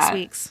for about 6 that.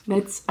 weeks.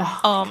 It's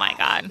Oh my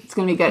God. it's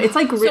gonna be good. It's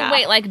like So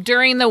wait, like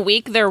during the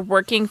week they're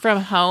working from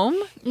home?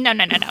 No.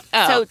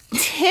 Oh. So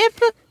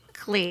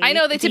typically, I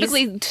know they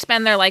typically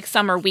spend their like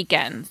summer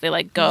weekends. They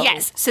like go.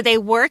 Yes. So they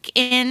work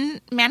in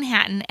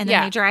Manhattan and then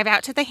Yeah. they drive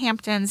out to the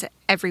Hamptons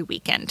every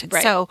weekend.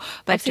 Right. So,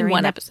 but I've seen during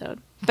one the episode.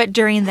 But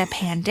during the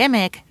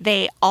pandemic,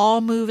 they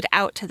all moved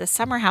out to the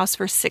summer house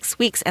for 6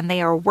 weeks, and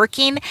they are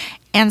working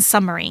and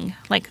summering.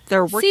 Like,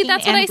 they're working. See,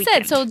 that's what and I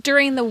weekend. said. So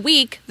during the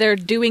week they're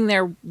doing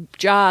their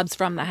jobs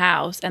from the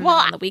house, and Well,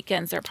 then on the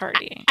weekends they're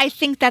partying. I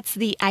think that's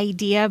the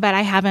idea, but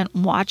I haven't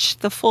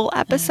watched the full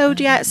episode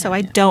yet, so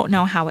I don't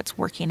know how it's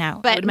working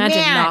out. But I would imagine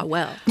man, not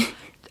well.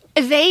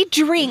 they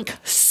drink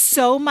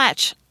so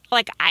much.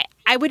 Like,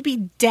 I would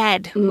be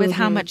dead with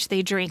how much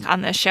they drink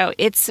on this show.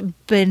 It's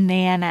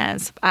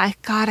bananas. I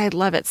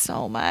love it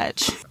so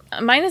much.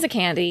 Mine is a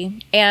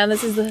candy, and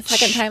this is the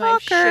second time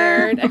I've Shocker.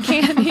 shared a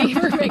candy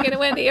for Megan and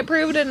Wendy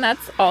approved, and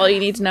that's all you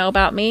need to know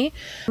about me.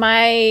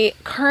 My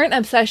current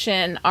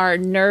obsession are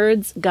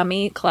Nerds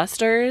gummy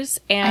clusters,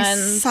 I and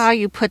saw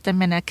you put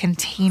them in a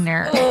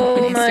container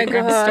Oh in my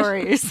Instagram gosh.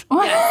 stories.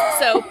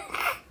 so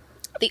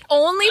the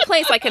only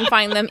place I can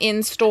find them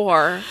in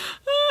store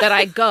that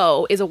I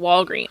go is a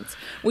Walgreens,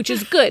 which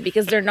is good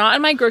because they're not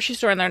in my grocery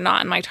store and they're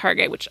not in my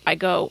Target, which I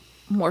go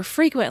more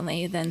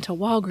frequently than to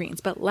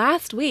Walgreens. But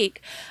last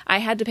week, I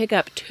had to pick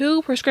up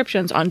 2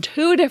 prescriptions on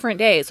 2 different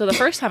days. So the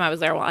first time I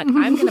was there, well, I'm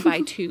going to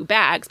buy 2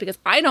 bags because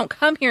I don't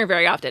come here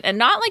very often. And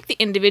not like the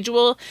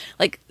individual,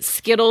 like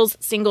Skittles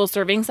single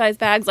serving size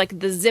bags, like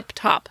the zip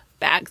top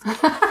bags.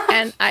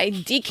 And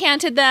I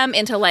decanted them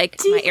into like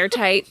my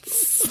airtight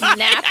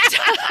snap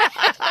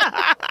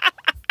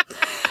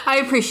I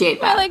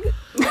appreciate that. like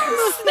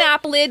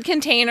snap lid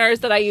containers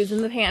that I use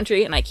in the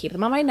pantry, and I keep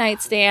them on my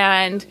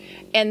nightstand.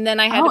 And then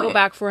I had to go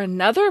back for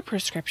another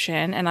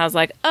prescription, and I was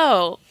like,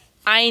 oh,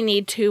 I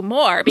need 2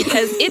 more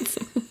because it's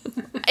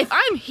if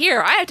I'm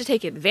here, I have to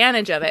take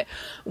advantage of it.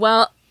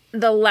 Well,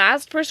 the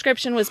last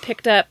prescription was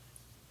picked up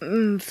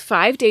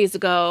 5 days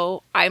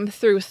ago. I'm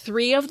through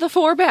 3 of the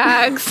 4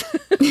 bags.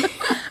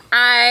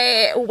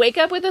 I wake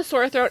up with a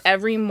sore throat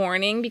every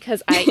morning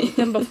because I eat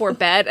them before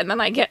bed, and then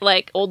I get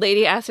like old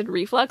lady acid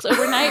reflux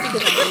overnight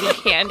because I'm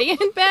eating candy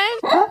in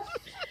bed.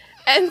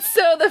 And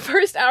so the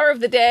first hour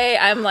of the day,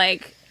 I'm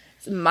like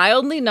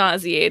mildly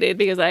nauseated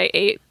because I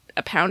ate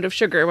a pound of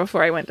sugar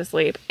before I went to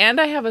sleep, and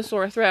I have a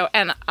sore throat,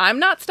 and I'm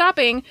not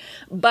stopping,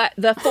 but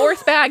the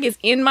 4th bag is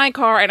in my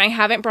car, and I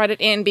haven't brought it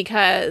in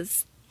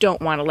because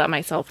don't want to let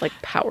myself like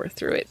power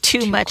through it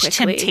too much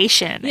quickly.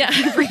 temptation. Yeah.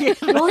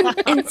 Well,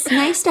 and it's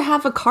nice to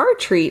have a car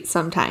treat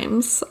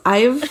sometimes.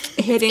 I've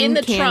hidden in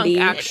the candy.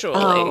 trunk, actually.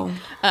 Oh.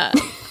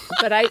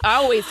 But I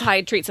always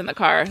hide treats in the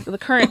car. The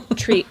current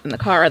treat in the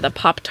car are the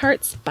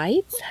Pop-Tarts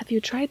Bites. Have you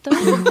tried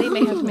those? They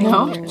may have made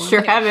No,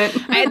 sure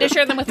haven't. I had to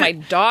share them with my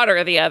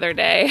daughter the other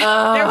day.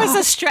 There was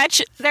a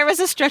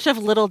stretch of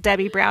Little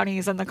Debbie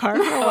brownies in the car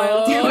for a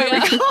while too.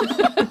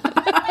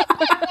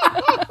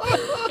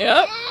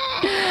 Yep.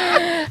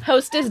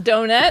 Hostess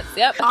donuts.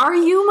 Yep. Are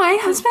you my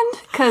husband?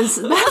 Because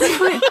that's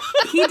what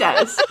he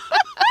does.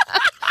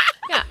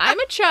 Yeah, I'm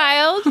a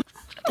child.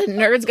 The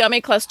Nerds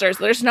Gummy Clusters.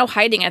 There's no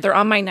hiding it. They're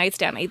on my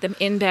nightstand. I eat them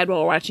in bed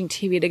while we're watching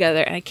TV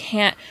together, and I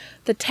can't.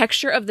 The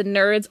texture of the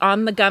Nerds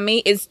on the gummy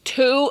is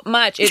too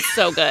much. It's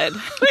so good.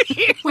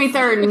 Wait,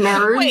 there are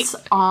nerds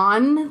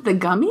on the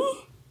gummy?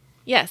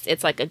 Yes,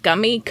 it's like a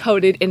gummy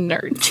coated in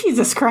Nerds.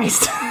 Jesus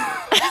Christ.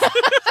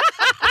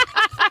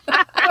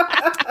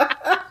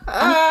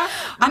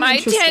 My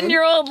interested.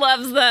 10-year-old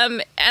loves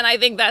them, and I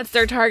think that's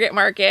their target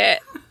market.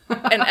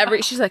 And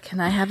she's like, "Can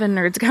I have a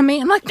Nerds gummy?"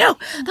 I'm like, "No,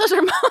 those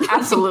are mine."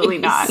 Absolutely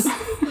not.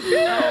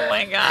 Oh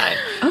my god.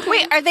 Okay.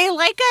 Wait, are they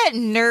like a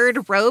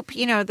nerd rope?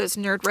 You know, those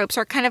nerd ropes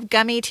are kind of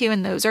gummy too,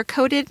 and those are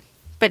coated,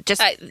 but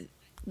just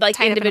Like tied up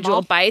in a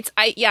individual ball? bites.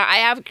 I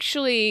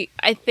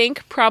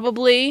think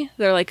probably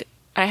they're like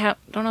don't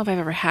know if I've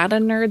ever had a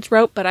Nerds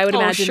rope, but I would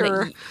imagine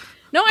sure. that.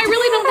 No, I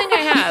really don't think I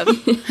have.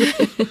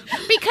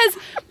 Because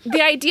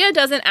the idea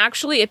doesn't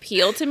actually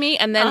appeal to me.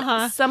 And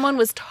then someone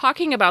was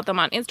talking about them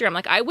on Instagram.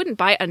 Like, I wouldn't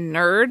buy a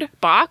Nerd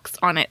box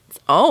on its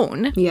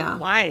own. Yeah.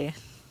 Why?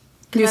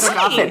 You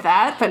scoff at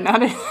that, but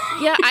not at...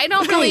 Yeah, I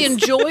don't really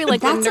enjoy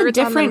like That's the Nerds a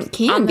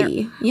different on their,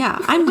 candy. Yeah,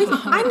 I'm with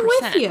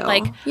you.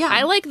 Like, yeah,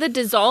 I like the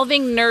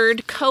dissolving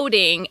Nerd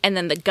coating and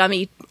then the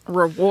gummy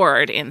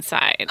reward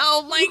inside.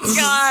 Oh my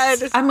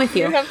god! I'm with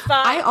you. have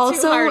thought I too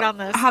also hard on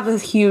this. have a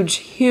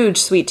huge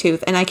sweet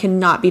tooth, and I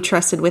cannot be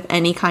trusted with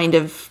any kind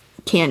of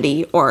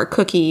candy or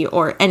cookie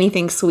or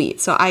anything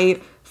sweet. So I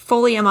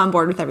fully am on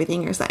board with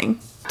everything you're saying.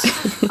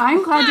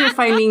 I'm glad you're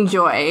finding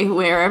joy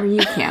wherever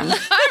you can.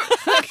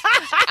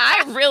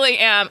 I really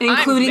am.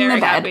 Including I'm very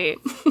the bed. happy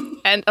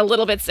and a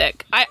little bit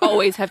sick. I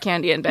always have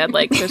candy in bed.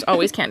 Like, there's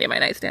always candy in my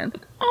nightstand.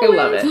 I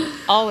love it.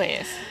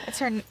 Always.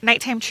 It's our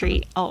nighttime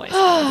treat. Always.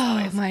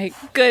 Oh my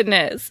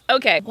goodness.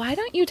 Okay, why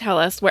don't you tell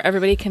us where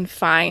everybody can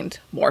find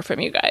more from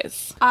you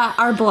guys?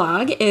 Our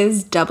blog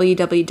is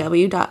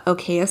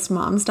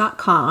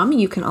www.okayestmoms.com.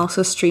 You can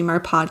also stream our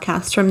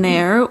podcast from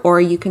there,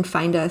 or you can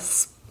find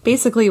us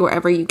basically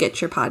wherever you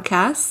get your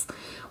podcasts.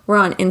 We're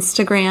on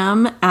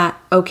Instagram at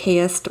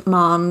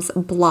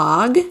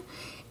okayestmomsblog,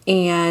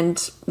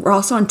 and we're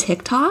also on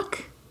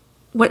TikTok.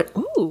 What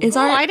is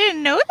our? I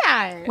didn't know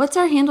that. What's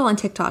our handle on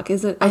TikTok?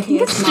 Is it? I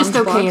think it's just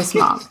Okayest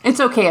Mom. It's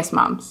Okayest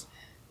Moms.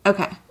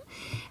 Okay.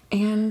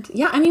 And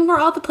yeah, I mean, we're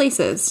all the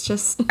places.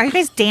 Just Are you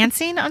guys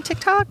dancing on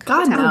TikTok?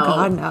 God, no.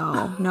 God,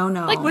 no.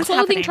 Like What's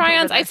clothing happening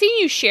try-ons. over there? I've seen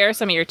you share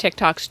some of your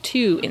TikToks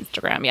to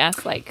Instagram,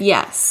 yes? Like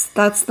yes,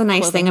 that's the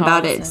nice Clothing thing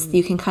about hauls it. is and-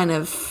 You can kind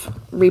of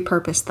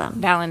repurpose them.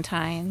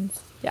 Valentine's.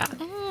 Yeah.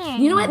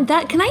 You know what?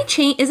 That can I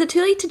change? Is it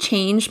too late to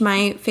change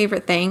my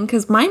favorite thing?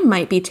 Because mine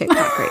might be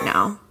TikTok right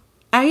now.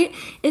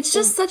 It's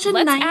just such a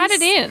Let's nice. add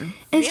it in.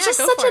 It's Yeah, just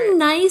go such for a it.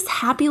 nice,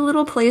 happy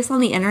little place on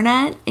the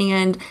internet,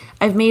 and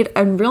I've made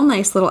a real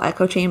nice little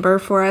echo chamber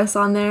for us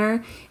on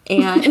there,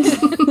 and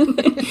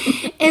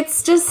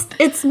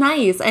it's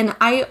nice. And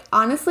I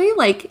honestly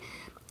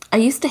I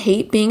used to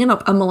hate being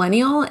a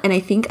millennial, and I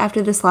think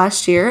after this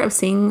last year of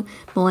seeing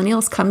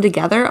millennials come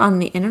together on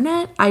the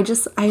internet,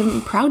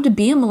 I'm proud to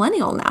be a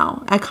millennial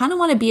now. I kind of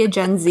want to be a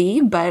Gen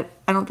Z, but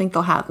I don't think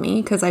they'll have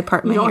me because I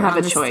part my You don't hair have on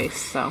a the choice,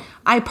 so.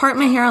 I part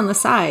my hair on the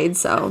side,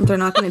 so they're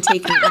not going to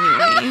take me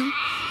anyway.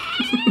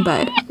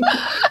 But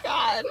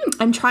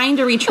I'm trying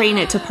to retrain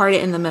it to part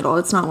it in the middle.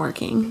 It's not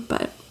working,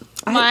 but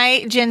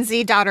My Gen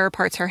Z daughter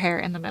parts her hair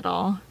in the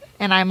middle.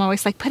 And I'm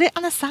always like, put it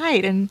on the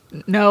side. And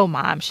no,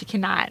 Mom, she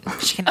cannot.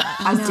 She cannot.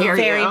 How dare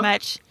Very you.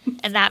 much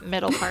in that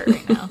middle part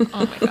right now.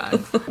 Oh my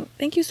God.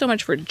 Thank you so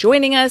much for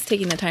joining us,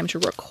 taking the time to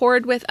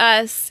record with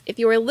us. If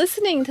you are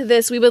listening to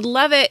this, we would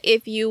love it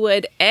if you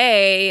would,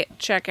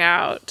 check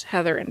out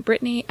Heather and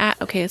Brittany at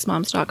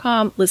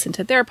okayestmoms.com, listen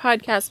to their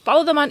podcast,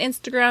 follow them on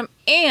Instagram,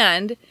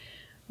 and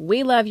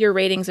we love your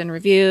ratings and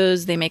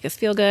reviews. They make us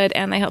feel good,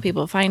 and they help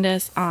people find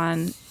us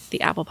on the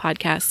Apple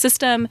Podcast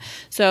system.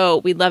 So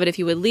we'd love it if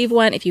you would leave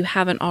one if you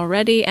haven't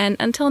already. And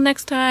until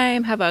next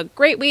time, have a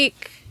great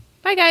week.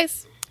 Bye,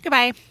 guys.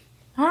 Goodbye.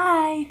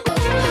 Hi.